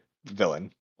 if you're a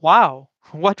villain. Wow.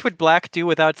 What would Black do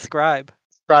without Scribe?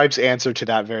 Scribe's answer to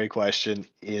that very question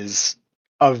is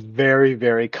a very,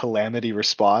 very calamity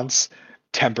response,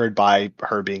 tempered by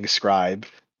her being Scribe.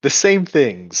 The same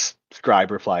things, Scribe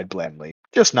replied blandly,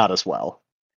 just not as well.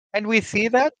 And we see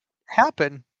that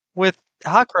happen with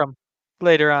Hakram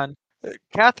later on.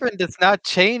 Catherine does not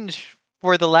change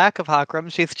for the lack of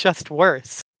Hakram, she's just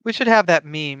worse. We should have that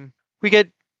meme. We get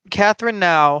Catherine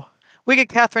now. We get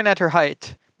Catherine at her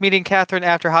height, meeting Catherine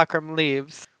after Hakram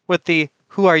leaves, with the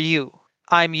 "Who are you?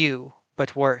 I'm you,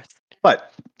 but worse."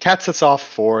 But Kat sets off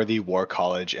for the War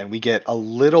College, and we get a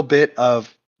little bit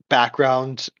of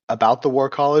background about the War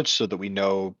College so that we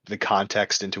know the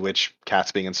context into which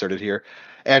Kat's being inserted here.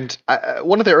 And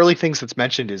one of the early things that's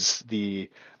mentioned is the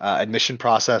admission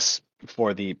process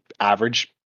for the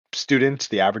average student,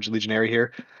 the average legionary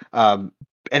here. Um,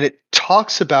 and it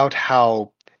talks about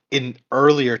how in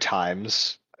earlier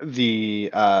times,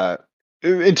 the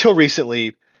until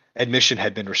recently, admission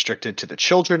had been restricted to the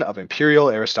children of imperial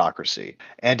aristocracy,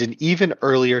 and in even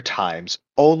earlier times,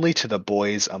 only to the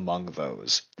boys among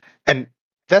those. And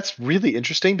that's really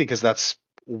interesting because that's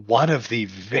one of the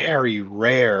very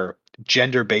rare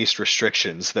gender based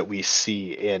restrictions that we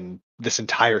see in this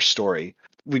entire story.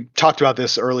 We talked about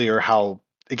this earlier, how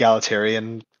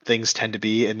egalitarian things tend to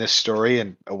be in this story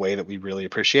in a way that we really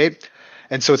appreciate.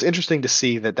 And so it's interesting to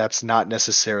see that that's not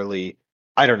necessarily,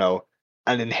 I don't know,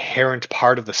 an inherent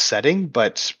part of the setting,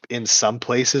 but in some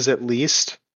places at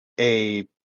least, a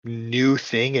new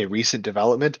thing, a recent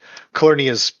development.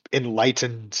 Calurnia's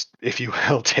enlightened, if you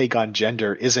will, take on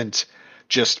gender isn't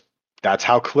just that's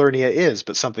how Calurnia is,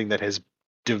 but something that has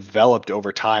developed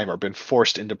over time or been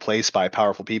forced into place by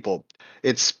powerful people.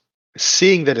 It's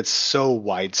seeing that it's so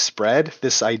widespread,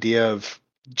 this idea of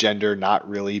gender not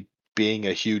really being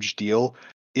a huge deal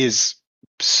is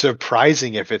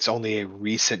surprising if it's only a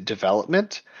recent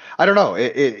development. I don't know.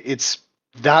 It's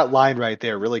that line right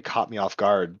there really caught me off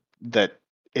guard that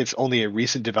it's only a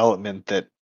recent development that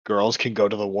girls can go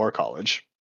to the war college.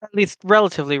 At least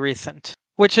relatively recent,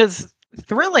 which is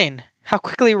thrilling how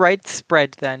quickly rights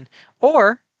spread then.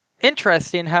 Or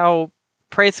interesting how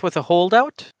Price was a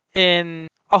holdout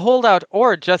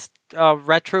or just a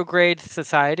retrograde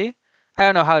society. I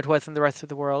don't know how it was in the rest of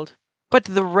the world. But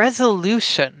the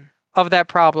resolution of that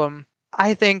problem,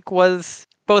 I think, was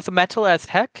both metal as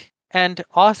heck and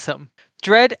awesome.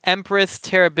 Dread Empress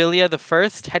Terrabilia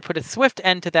I had put a swift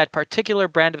end to that particular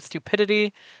brand of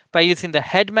stupidity by using the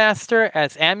headmaster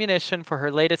as ammunition for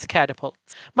her latest catapult.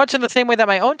 Much in the same way that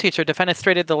my own teacher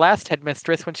defenestrated the last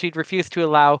headmistress when she'd refused to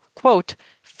allow, quote,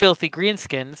 filthy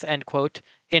greenskins, end quote,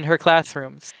 in her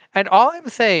classrooms. And all I'm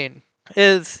saying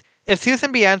is if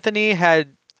Susan B. Anthony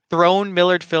had thrown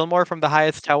Millard Fillmore from the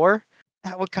highest tower,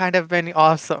 that would kind of been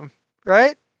awesome,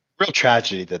 right? Real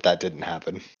tragedy that that didn't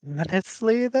happen.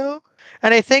 Honestly, though.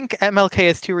 And I think MLK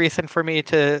is too recent for me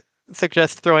to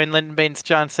suggest throwing Lyndon Baines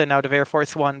Johnson out of Air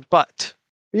Force One, but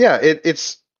Yeah, it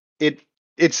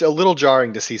it's a little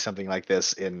jarring to see something like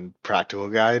this in Practical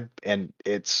Guide, and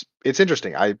it's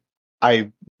interesting.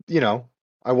 I you know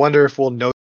I wonder if we'll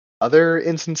know other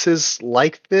instances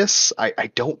like this. I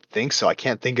don't think so. I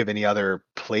can't think of any other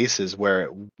places where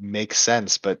it makes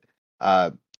sense, but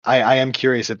uh, I am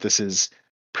curious if this is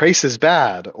praise is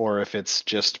bad or if it's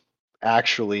just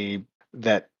actually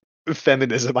that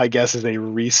feminism, I guess,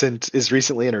 is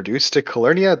recently introduced to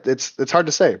Calurnia. It's hard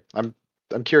to say. I'm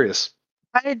curious.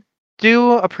 I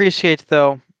do appreciate,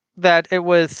 though, that it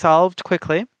was solved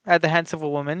quickly at the hands of a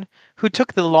woman who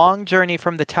took the long journey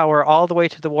from the tower all the way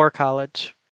to the War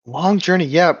College. Long journey,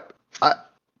 yeah. I,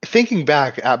 thinking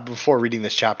back before reading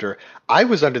this chapter, I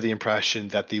was under the impression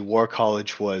that the War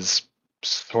College was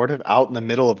sort of out in the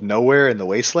middle of nowhere in the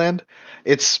wasteland.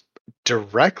 It's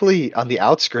directly on the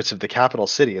outskirts of the capital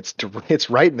city. It's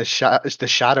right in the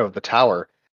shadow of the tower.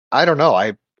 I don't know.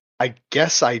 I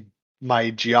guess I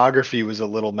my geography was a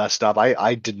little messed up.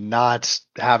 I did not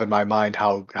have in my mind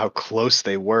how close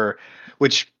they were,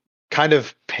 which kind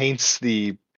of paints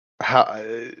the how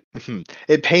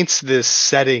it paints this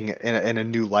setting in a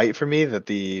new light for me that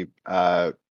the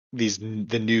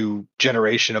new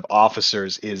generation of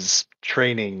officers is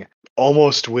training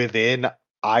almost within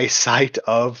eyesight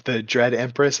of the Dread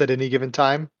Empress at any given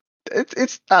time.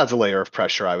 It's adds a layer of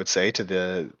pressure, I would say, to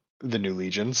the new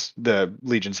legions, the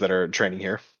legions that are training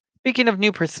here. Speaking of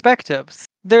new perspectives,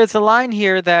 there's a line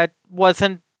here that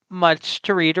wasn't much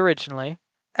to read originally,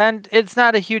 and it's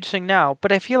not a huge thing now,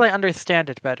 but I feel I understand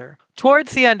it better.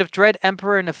 Towards the end of Dread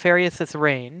Emperor Nefarious's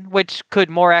reign, which could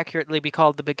more accurately be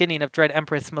called the beginning of Dread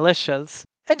Empress militias,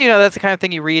 and that's the kind of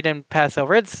thing you read and pass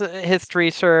over. It's history,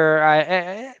 sure.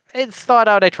 It's thought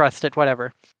out. I trust it.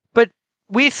 Whatever. But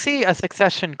we see a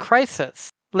succession crisis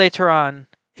later on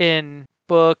in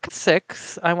book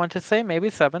 6. I want to say maybe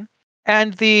 7,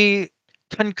 and the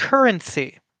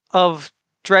concurrency of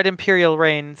Dread Imperial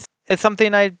reigns is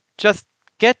something I just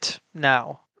get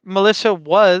now. Militia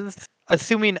was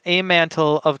assuming a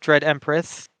mantle of Dread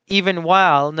Empress, even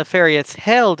while Nefarious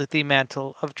held the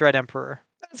mantle of Dread Emperor.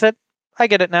 That's it. I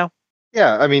get it now.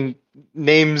 Yeah, I mean,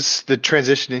 names, the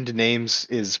transition into names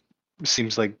is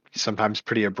seems like sometimes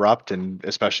pretty abrupt, and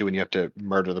especially when you have to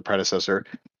murder the predecessor.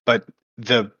 But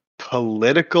the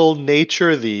political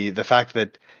nature, the fact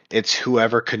that it's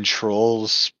whoever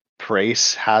controls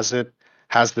Prace has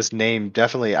this name,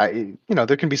 definitely.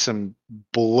 There can be some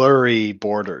blurry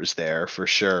borders there for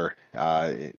sure.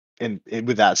 In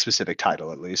with that specific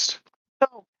title, at least. So,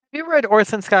 have you read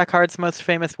Orson Scott Card's most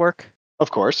famous work?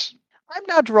 Of course. I'm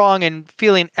not wrong in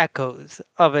feeling echoes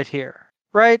of it here,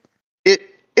 right? it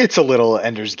it's a little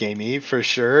Ender's Gamey for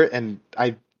sure, and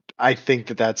I think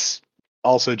that that's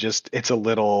also just it's a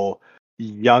little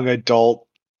young adult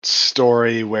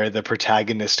story where the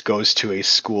protagonist goes to a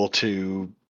school to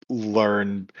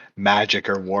learn magic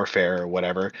or warfare or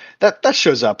whatever. That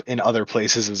shows up in other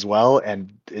places as well,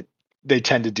 and they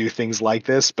tend to do things like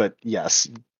this. But yes,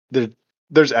 there,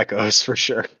 there's echoes for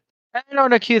sure. I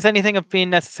don't accuse anything of being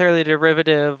necessarily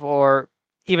derivative or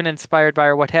even inspired by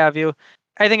or what have you.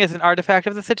 I think it's an artifact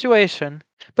of the situation.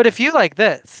 But if you like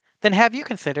this, then have you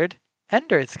considered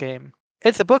Ender's Game?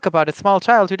 It's a book about a small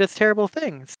child who does terrible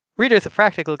things. Readers of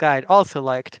Practical Guide also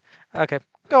liked. Okay,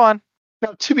 go on.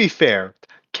 Now, to be fair,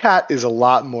 Kat is a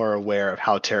lot more aware of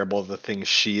how terrible the things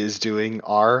she is doing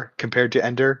are compared to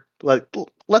Ender.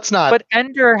 Let's not. But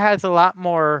Ender has a lot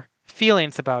more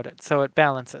feelings about it, so it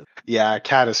balances. Yeah,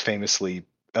 Kat is famously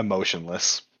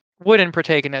emotionless. Wooden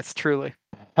protagonist, truly.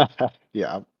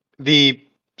 Yeah. The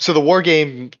So the war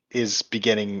game is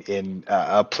beginning in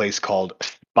a place called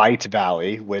Spite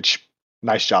Valley, which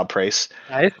nice job, Prace.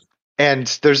 Nice. And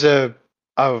there's a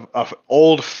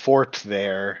old fort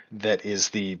there that is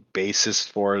the basis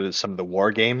for some of the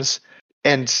war games.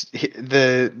 And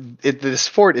this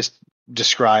fort is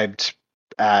described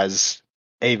as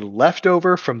a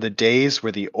leftover from the days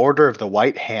where the Order of the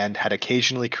White Hand had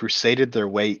occasionally crusaded their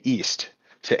way east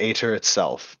to Aether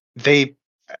itself.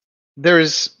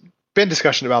 There's been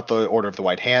discussion about the Order of the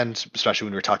White Hand, especially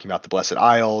when we were talking about the Blessed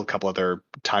Isle a couple other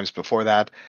times before that.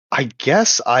 I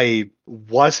guess I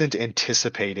wasn't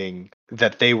anticipating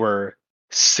that they were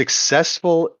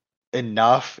successful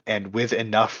enough and with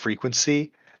enough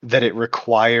frequency that it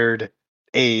required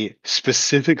a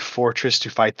specific fortress to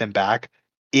fight them back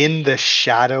in the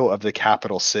shadow of the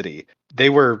capital city. They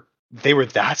were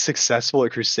that successful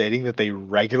at crusading that they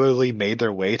regularly made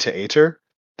their way to Aether.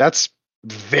 That's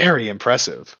very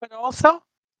impressive. But also,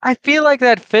 I feel like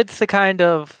that fits the kind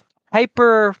of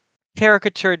hyper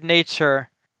caricatured nature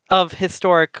of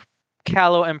historic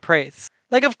Callow and Praise.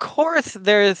 Like, of course,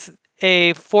 there's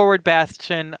a forward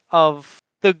bastion of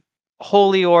the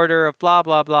holy order of blah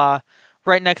blah blah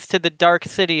right next to the dark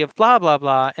city of blah blah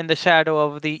blah in the shadow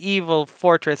of the evil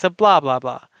fortress of blah blah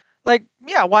blah. Like,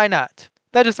 yeah, why not?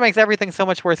 That just makes everything so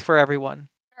much worse for everyone.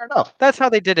 Fair enough. That's how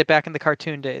they did it back in the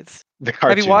cartoon days. The Have you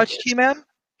cartoon watched days. He-Man?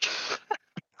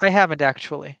 I haven't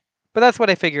actually, but that's what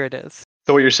I figure it is.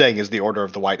 So what you're saying is the Order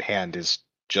of the White Hand is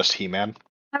just He-Man?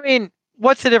 I mean,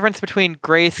 what's the difference between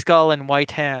Gray Skull and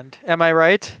White Hand? Am I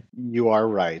right? You are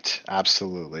right.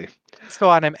 Absolutely. Let's go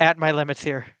on. I'm at my limits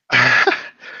here.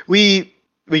 we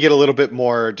we get a little bit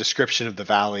more description of the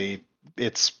valley.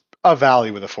 It's a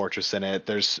valley with a fortress in it.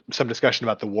 There's some discussion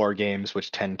about the war games,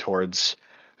 which tend towards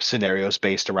scenarios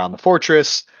based around the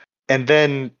fortress. And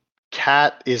then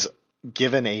Kat is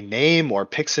given a name or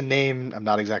picks a name. I'm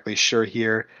not exactly sure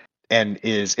here, and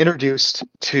is introduced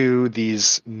to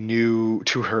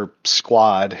her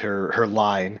squad, her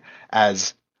line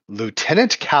as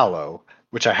Lieutenant Callow,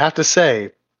 which I have to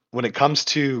say, when it comes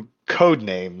to code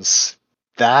names,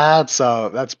 that's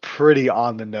pretty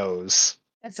on the nose.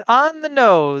 It's on the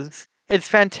nose. It's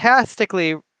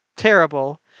fantastically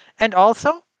terrible. And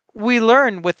also, we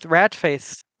learn with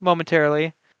Ratface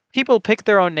momentarily, people pick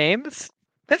their own names.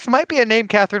 This might be a name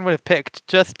Catherine would have picked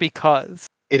just because.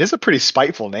 It is a pretty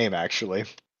spiteful name, actually.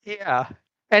 Yeah.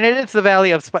 And it is the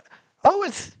Valley of Spite. Oh,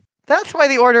 that's why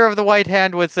the Order of the White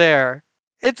Hand was there.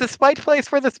 It's a spite place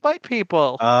for the spite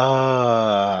people.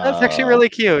 That's actually Uh, really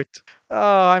cute.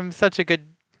 Oh, I'm such a good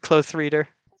close reader.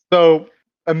 so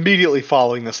immediately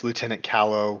following this Lieutenant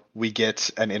Callow, we get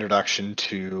an introduction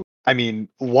to, I mean,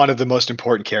 one of the most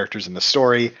important characters in the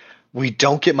story. We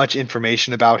don't get much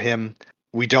information about him.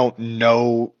 We don't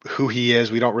know who he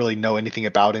is. We don't really know anything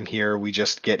about him here. We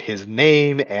just get his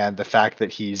name and the fact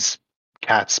that he's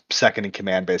Cat's second in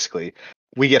command, basically.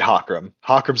 We get Hawkram.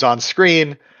 Hawkram's on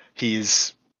screen.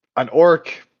 He's an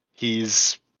orc.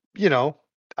 He's, you know,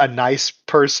 a nice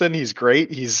person. He's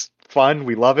great. He's fun.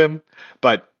 We love him,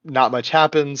 but not much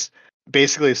happens.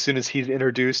 Basically, as soon as he's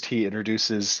introduced, he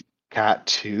introduces Cat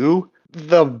to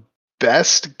the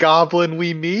best goblin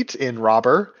we meet in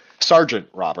Robber. Sergeant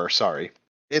Robber, sorry.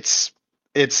 It's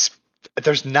it's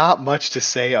there's not much to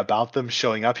say about them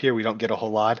showing up here. We don't get a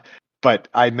whole lot. But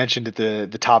I mentioned at the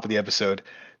top of the episode,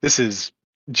 this is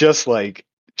just like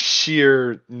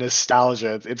sheer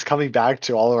nostalgia. It's coming back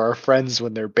to all of our friends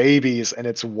when they're babies, and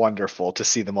it's wonderful to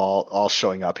see them all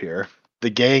showing up here. The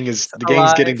gang's getting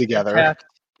Alive, together. intact.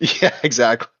 Yeah,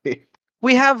 exactly.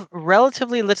 We have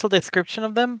relatively little description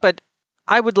of them, but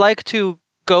I would like to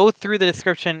go through the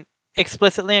description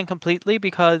explicitly and completely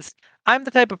because I'm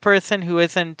the type of person who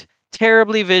isn't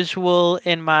terribly visual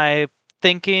in my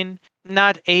thinking.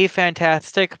 Not a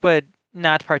fantastic, but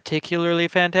not particularly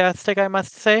fantastic, I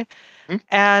must say. Hmm?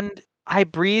 And I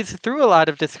breeze through a lot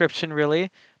of description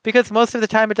really because most of the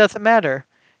time it doesn't matter.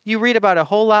 You read about a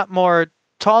whole lot more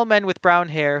tall men with brown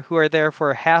hair who are there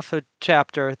for half a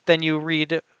chapter than you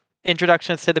read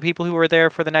introductions to the people who were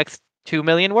there for the next 2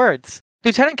 million words.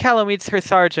 Lieutenant Callow meets her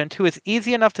sergeant, who is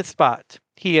easy enough to spot.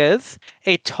 He is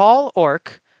a tall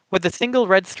orc with a single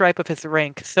red stripe of his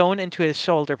rank sewn into his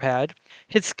shoulder pad,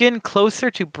 his skin closer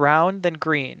to brown than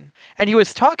green, and he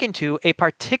was talking to a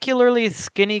particularly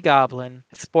skinny goblin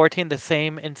sporting the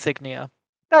same insignia.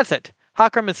 That's it.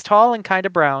 Hakram is tall and kind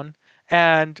of brown,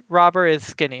 and Robber is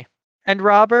skinny. And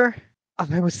Robber,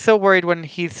 I was so worried when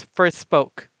he first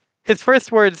spoke. His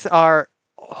first words are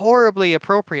horribly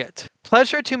appropriate.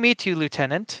 Pleasure to meet you,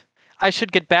 Lieutenant. I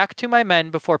should get back to my men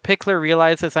before Pickler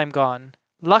realizes I'm gone.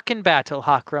 Luck in battle,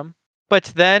 Hakram. But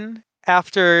then,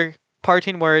 after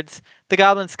Parting words, the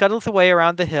goblin scuttles away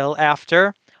around the hill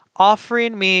after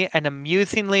offering me an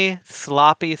amusingly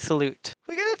sloppy salute.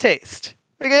 We get a taste.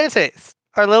 We get a taste.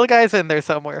 Our little guy's in there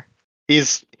somewhere.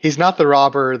 He's not the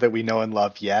robber that we know and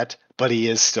love yet, but he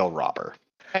is still robber.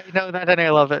 I know that and I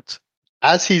love it.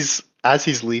 As he's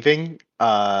leaving,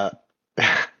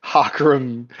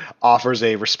 Hakram offers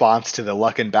a response to the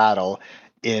luck and battle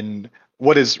in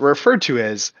what is referred to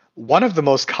as one of the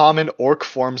most common orc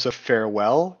forms of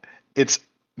farewell. It's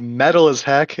metal as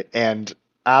heck and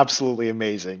absolutely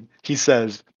amazing. He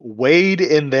says, "Wade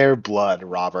in their blood,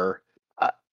 robber."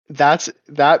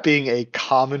 That being a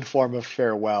common form of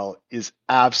farewell is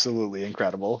absolutely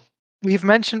incredible. We've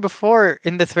mentioned before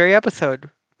in this very episode,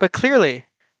 but clearly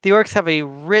the orcs have a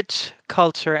rich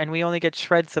culture and we only get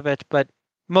shreds of it, but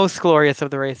most glorious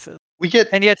of the races. We get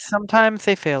And yet sometimes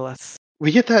they fail us.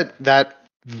 we get that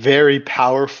very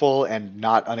powerful and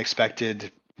not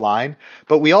unexpected line,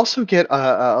 but we also get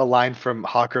a line from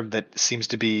Hawkram that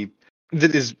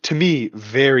is to me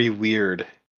very weird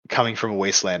coming from a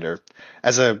Wastelander.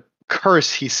 As a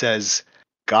curse, he says,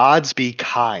 "Gods be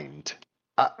kind."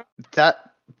 Uh,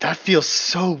 that feels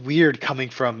so weird coming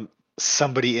from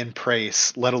somebody in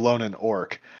praise, let alone an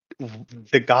orc.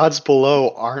 The gods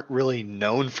below aren't really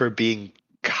known for being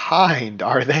kind,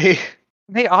 are they?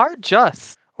 They are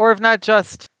just, or if not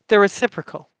just, they're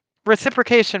reciprocal.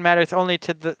 Reciprocation matters only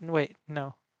to the. Wait,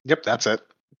 no. Yep, that's it.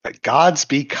 Gods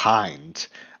be kind.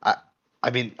 I, I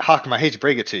mean, Hawkman, I hate to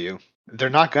break it to you. They're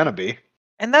not gonna be.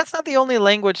 And that's not the only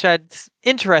language that's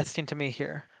interesting to me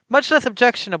here. Much less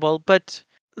objectionable, but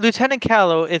Lieutenant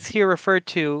Callow is here referred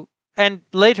to, and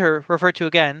later referred to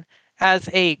again, as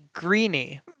a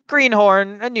greenie.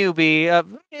 Greenhorn, a newbie,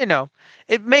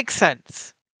 it makes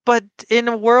sense. But in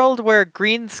a world where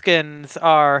greenskins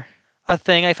are a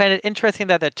thing, I find it interesting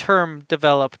that the term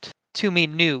developed to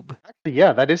mean noob.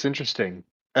 Yeah, that is interesting.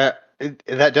 That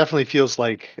definitely feels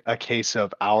like a case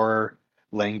of our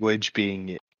language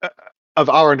being, of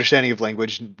our understanding of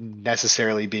language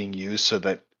necessarily being used so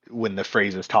that when the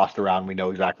phrase is tossed around, we know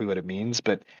exactly what it means.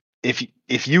 But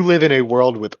if you live in a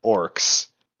world with orcs,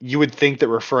 you would think that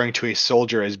referring to a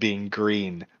soldier as being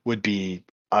green would be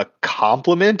a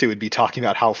compliment. It would be talking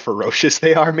about how ferocious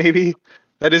they are, maybe.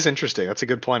 That is interesting. That's a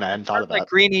good point. I hadn't thought of Like that.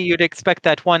 greenie, you'd expect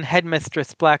that one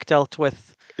headmistress Black dealt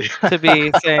with to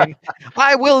be saying,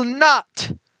 I will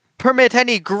not permit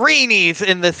any greenies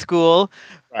in this school.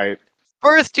 Right.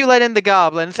 First you let in the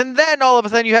goblins, and then all of a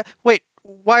sudden you have. Wait,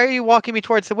 why are you walking me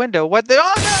towards the window? What the.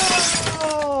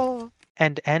 Oh no!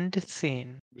 And end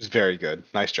scene. It was very good.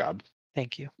 Nice job.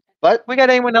 Thank you. But We got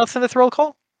anyone else in this roll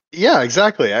call? yeah,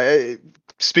 exactly.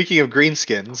 Speaking of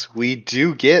greenskins, we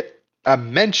do get a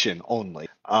mention only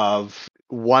of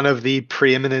one of the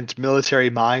preeminent military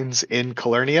minds in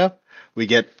Calernia. We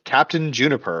get Captain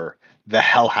Juniper, the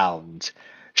Hellhound.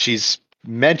 She's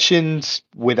mentioned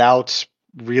without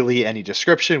really any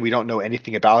description. We don't know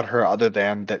anything about her other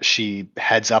than that she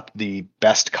heads up the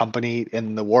best company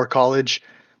in the War College.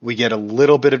 We get a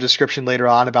little bit of description later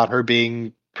on about her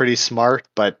being pretty smart,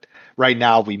 but right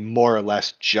now we more or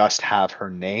less just have her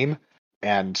name,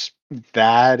 and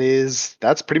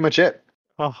that's pretty much it.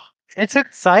 Oh, it's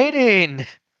exciting.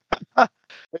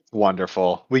 It's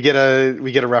wonderful. We get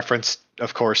a reference,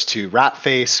 of course, to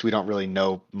Ratface. We don't really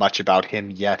know much about him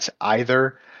yet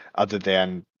either, other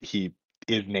than he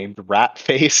is named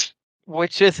Ratface.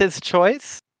 Which is his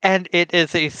choice, and it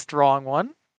is a strong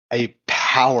one. A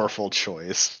powerful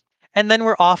choice. And then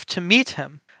we're off to meet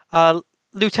him.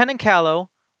 Lieutenant Callow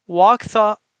walks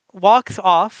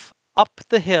off up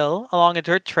the hill along a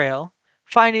dirt trail,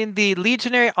 finding the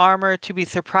legionary armor to be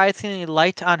surprisingly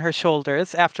light on her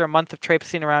shoulders after a month of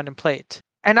traipsing around in plate.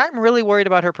 And I'm really worried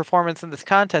about her performance in this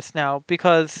contest now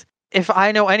because if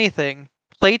I know anything,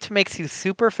 plate makes you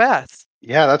super fast.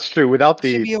 Yeah, that's true. Will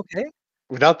she be okay?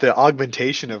 Without the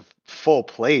augmentation of full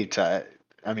plate, I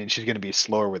mean, she's going to be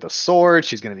slower with a sword.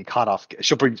 She's going to be caught off.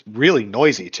 She'll be really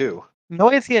noisy too.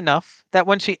 Noisy enough that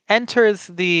when she enters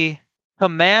the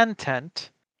command tent,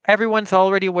 everyone's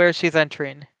already where she's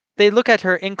entering. They look at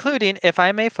her, including, if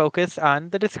I may focus on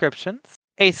the descriptions,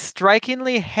 a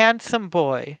strikingly handsome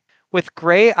boy with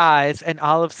gray eyes and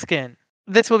olive skin.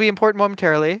 This will be important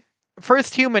momentarily.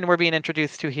 First human we're being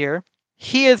introduced to here.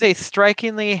 He is a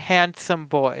strikingly handsome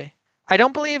boy. I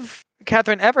don't believe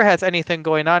Catherine ever has anything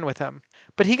going on with him,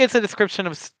 but he gets a description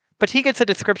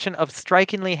of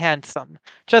strikingly handsome.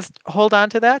 Just hold on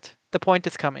to that. The point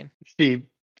is coming. She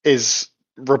is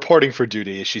reporting for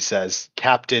duty, as she says,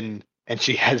 Captain, and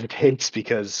she hesitates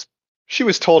because she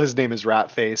was told his name is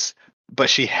Ratface, but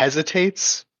she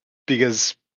hesitates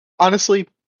because honestly,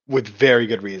 with very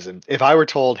good reason. If I were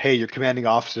told, "Hey, your commanding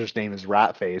officer's name is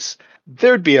Ratface,"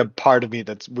 there'd be a part of me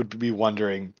that would be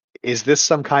wondering, is this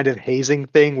some kind of hazing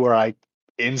thing where I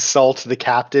insult the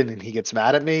captain and he gets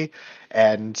mad at me?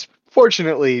 And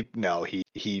fortunately, no,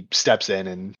 he steps in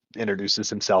and introduces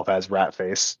himself as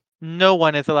Ratface. No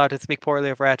one is allowed to speak poorly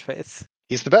of Ratface.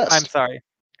 He's the I'm best. sorry.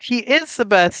 He is the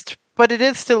best, but it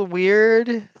is still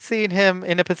weird seeing him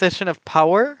in a position of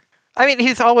power. I mean,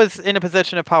 he's always in a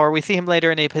position of power. We see him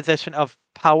later in a position of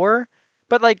power,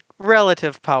 but like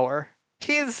relative power.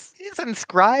 He's in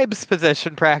Scribe's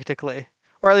position practically,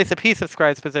 or at least a piece of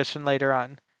Scribe's position later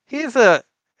on. He's an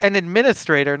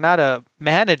administrator, not a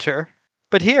manager.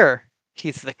 But here,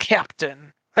 he's the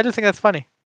captain. I just think that's funny.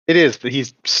 It is that he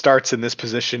starts in this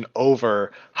position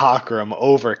over Hakram,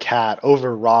 over Cat,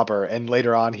 over Robber, and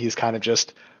later on he's kind of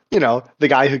just, the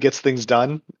guy who gets things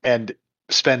done and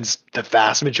spends the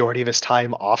vast majority of his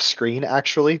time off screen,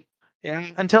 actually. Yeah.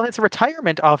 Until his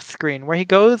retirement off screen, where he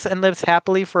goes and lives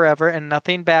happily forever and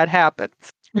nothing bad happens.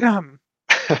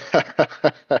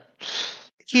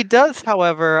 He does,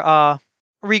 however,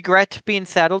 regret being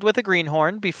saddled with a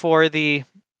greenhorn before the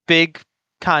big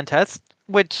contest,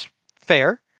 which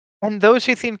fair. And though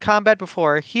she's seen combat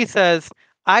before, he says,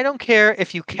 I don't care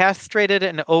if you castrated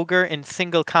an ogre in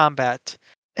single combat.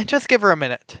 And just give her a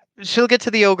minute. She'll get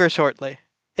to the ogre shortly.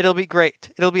 It'll be great.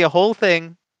 It'll be a whole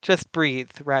thing. Just breathe,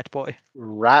 rat boy.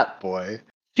 Rat boy.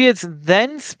 She is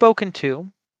then spoken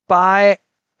to by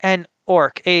an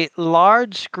orc, a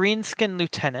large green-skinned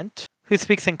lieutenant who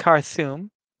speaks in Karsum.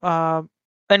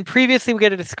 And previously we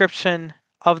get a description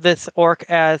of this orc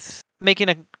as making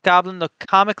a goblin look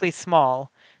comically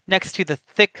small next to the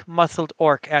thick-muscled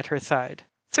orc at her side.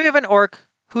 So we have an orc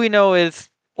who we know is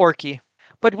orky.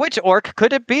 But which orc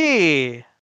could it be?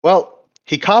 Well,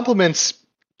 he compliments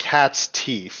Cat's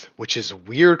teeth, which is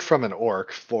weird from an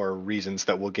orc for reasons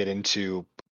that we'll get into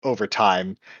over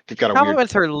time. They've got a weird,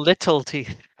 Compliments her little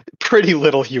teeth. pretty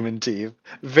little human teeth.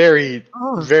 Very,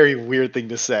 Oh, very weird thing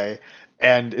to say.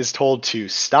 And is told to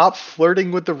stop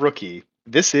flirting with the rookie.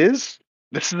 This is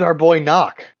our boy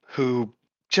Knock, who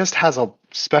just has a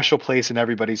special place in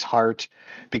everybody's heart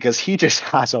because he just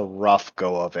has a rough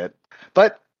go of it.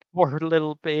 But poor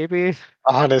little baby.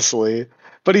 honestly,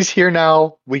 but he's here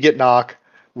now. We get Knock.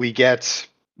 We get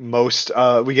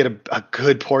we get a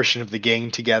good portion of the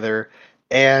gang together,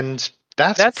 and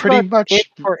that's That's pretty about it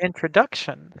much, for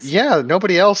introductions. yeah,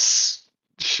 nobody else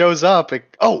shows up.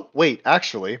 Oh, wait,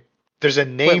 actually, there's a Wait,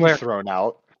 name where? thrown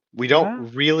out. We don't Yeah?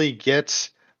 really get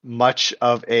much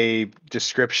of a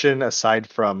description aside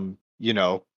from,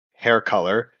 hair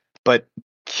color, but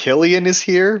Killian is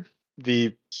here.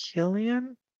 The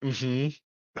Killian? mhm,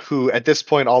 who at this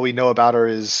point all we know about her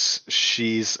is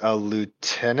she's a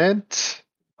lieutenant.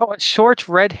 Oh, a short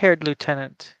red-haired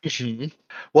lieutenant. Mhm.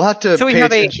 We'll have to So we pay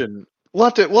have a attention. We'll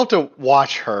have to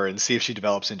watch her and see if she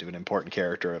develops into an important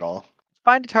character at all.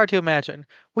 find it hard to imagine.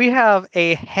 We have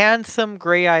a handsome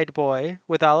gray-eyed boy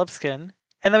with olive skin,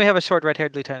 and then we have a short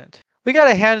red-haired lieutenant. We got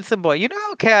a handsome boy. You know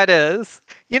how Kat is.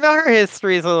 You know her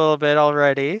histories a little bit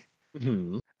already.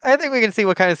 Mhm. I think we can see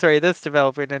what kind of story this is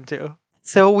developing into.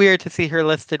 So weird to see her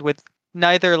listed with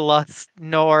neither lust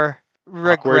nor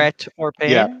Awkward. regret or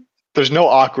Yeah. pain. There's no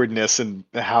awkwardness in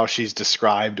how she's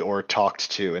described or talked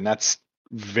to, and that's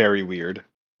very weird.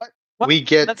 Well, We let's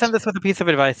get end this with a piece of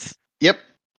advice. Yep.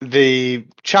 The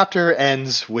chapter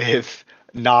ends with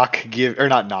not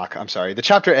Knock, I'm sorry. The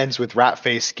chapter ends with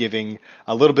Ratface giving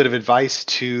a little bit of advice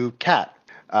to Cat.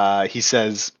 He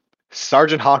says,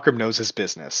 Sergeant Hawkram knows his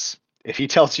business. If he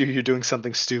tells you you're doing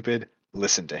something stupid,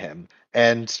 listen to him.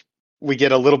 And we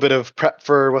get a little bit of prep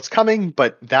for what's coming,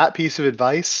 but that piece of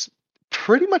advice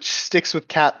pretty much sticks with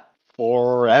Cat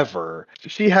forever.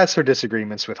 She has her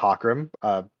disagreements with Hawkram.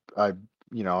 I I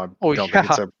Oh don't think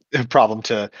it's yeah. a problem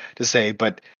to say,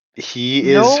 but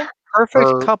he is No perfect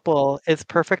her couple is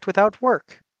perfect without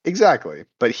work. exactly.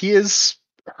 But he is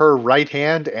her right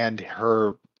hand and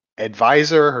her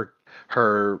advisor,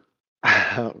 her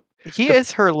He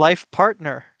is her life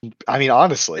partner. I mean,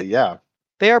 honestly, yeah.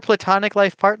 They are platonic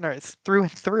life partners through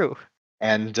and through.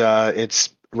 And it's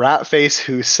Ratface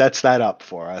who sets that up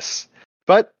for us.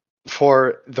 But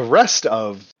for the rest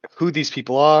of who these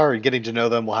people are and getting to know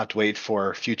them, we'll have to wait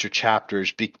for future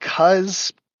chapters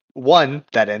because one,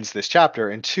 that ends this chapter,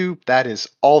 and two, that is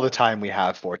all the time we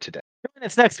have for today. Join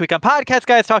us next week on Podcast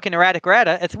Guys Talking Erratic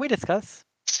Rata as we discuss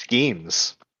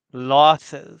Schemes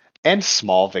losses. and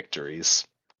small victories.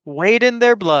 Wade in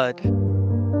their blood.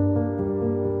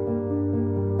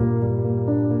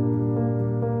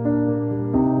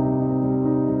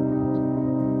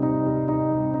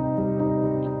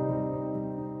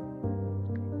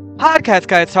 Podcast Podcast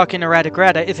Guys Talking Erratic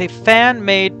Errata is a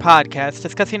fan-made podcast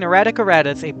discussing erratic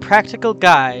erratas, a practical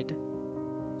guide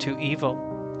to evil.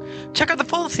 Check out the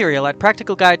full serial at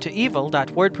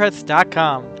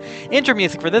practicalguidetoevil.wordpress.com. Intro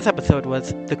music for this episode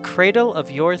was The Cradle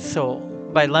of Your Soul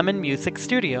by Lemon Music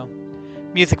Studio.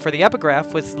 Music for the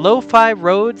epigraph was Lo-Fi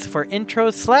Roads for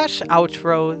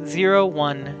Intro/Outro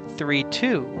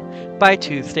 0132 by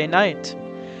Tuesday Night.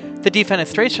 The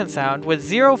defenestration sound was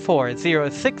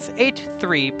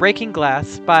 040683 Breaking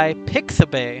Glass by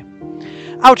Pixabay.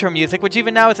 Outro music, which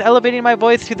even now is elevating my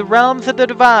voice to the realms of the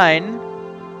divine,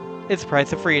 is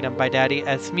Price of Freedom by Daddy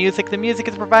S Music. The music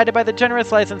is provided by the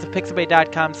generous license of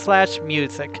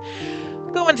pixabay.com/music.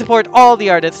 Go and support all the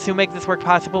artists who make this work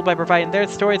possible by providing their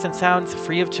stories and sounds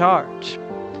free of charge.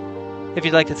 If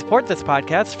you'd like to support this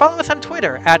podcast, follow us on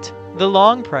Twitter at The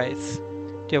Long Price.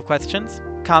 Do you have questions,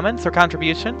 comments, or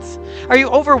contributions? Are you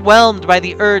overwhelmed by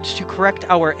the urge to correct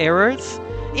our errors?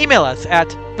 Email us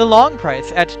at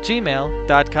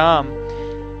thelongprice@gmail.com.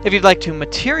 If you'd like to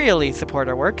materially support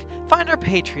our work, find our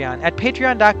Patreon at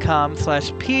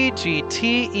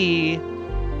patreon.com/pgtee.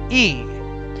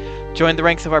 Join the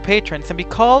ranks of our patrons and be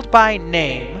called by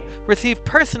name, receive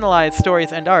personalized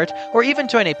stories and art, or even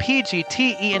join a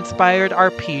PGTE-inspired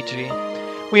RPG.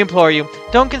 We implore you,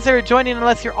 don't consider joining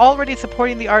unless you're already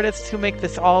supporting the artists who make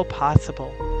this all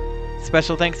possible.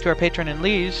 Special thanks to our patron and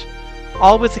liege,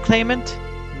 always the claimant,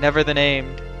 never the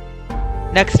named.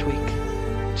 Next week,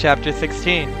 Chapter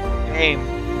 16,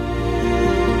 Aim.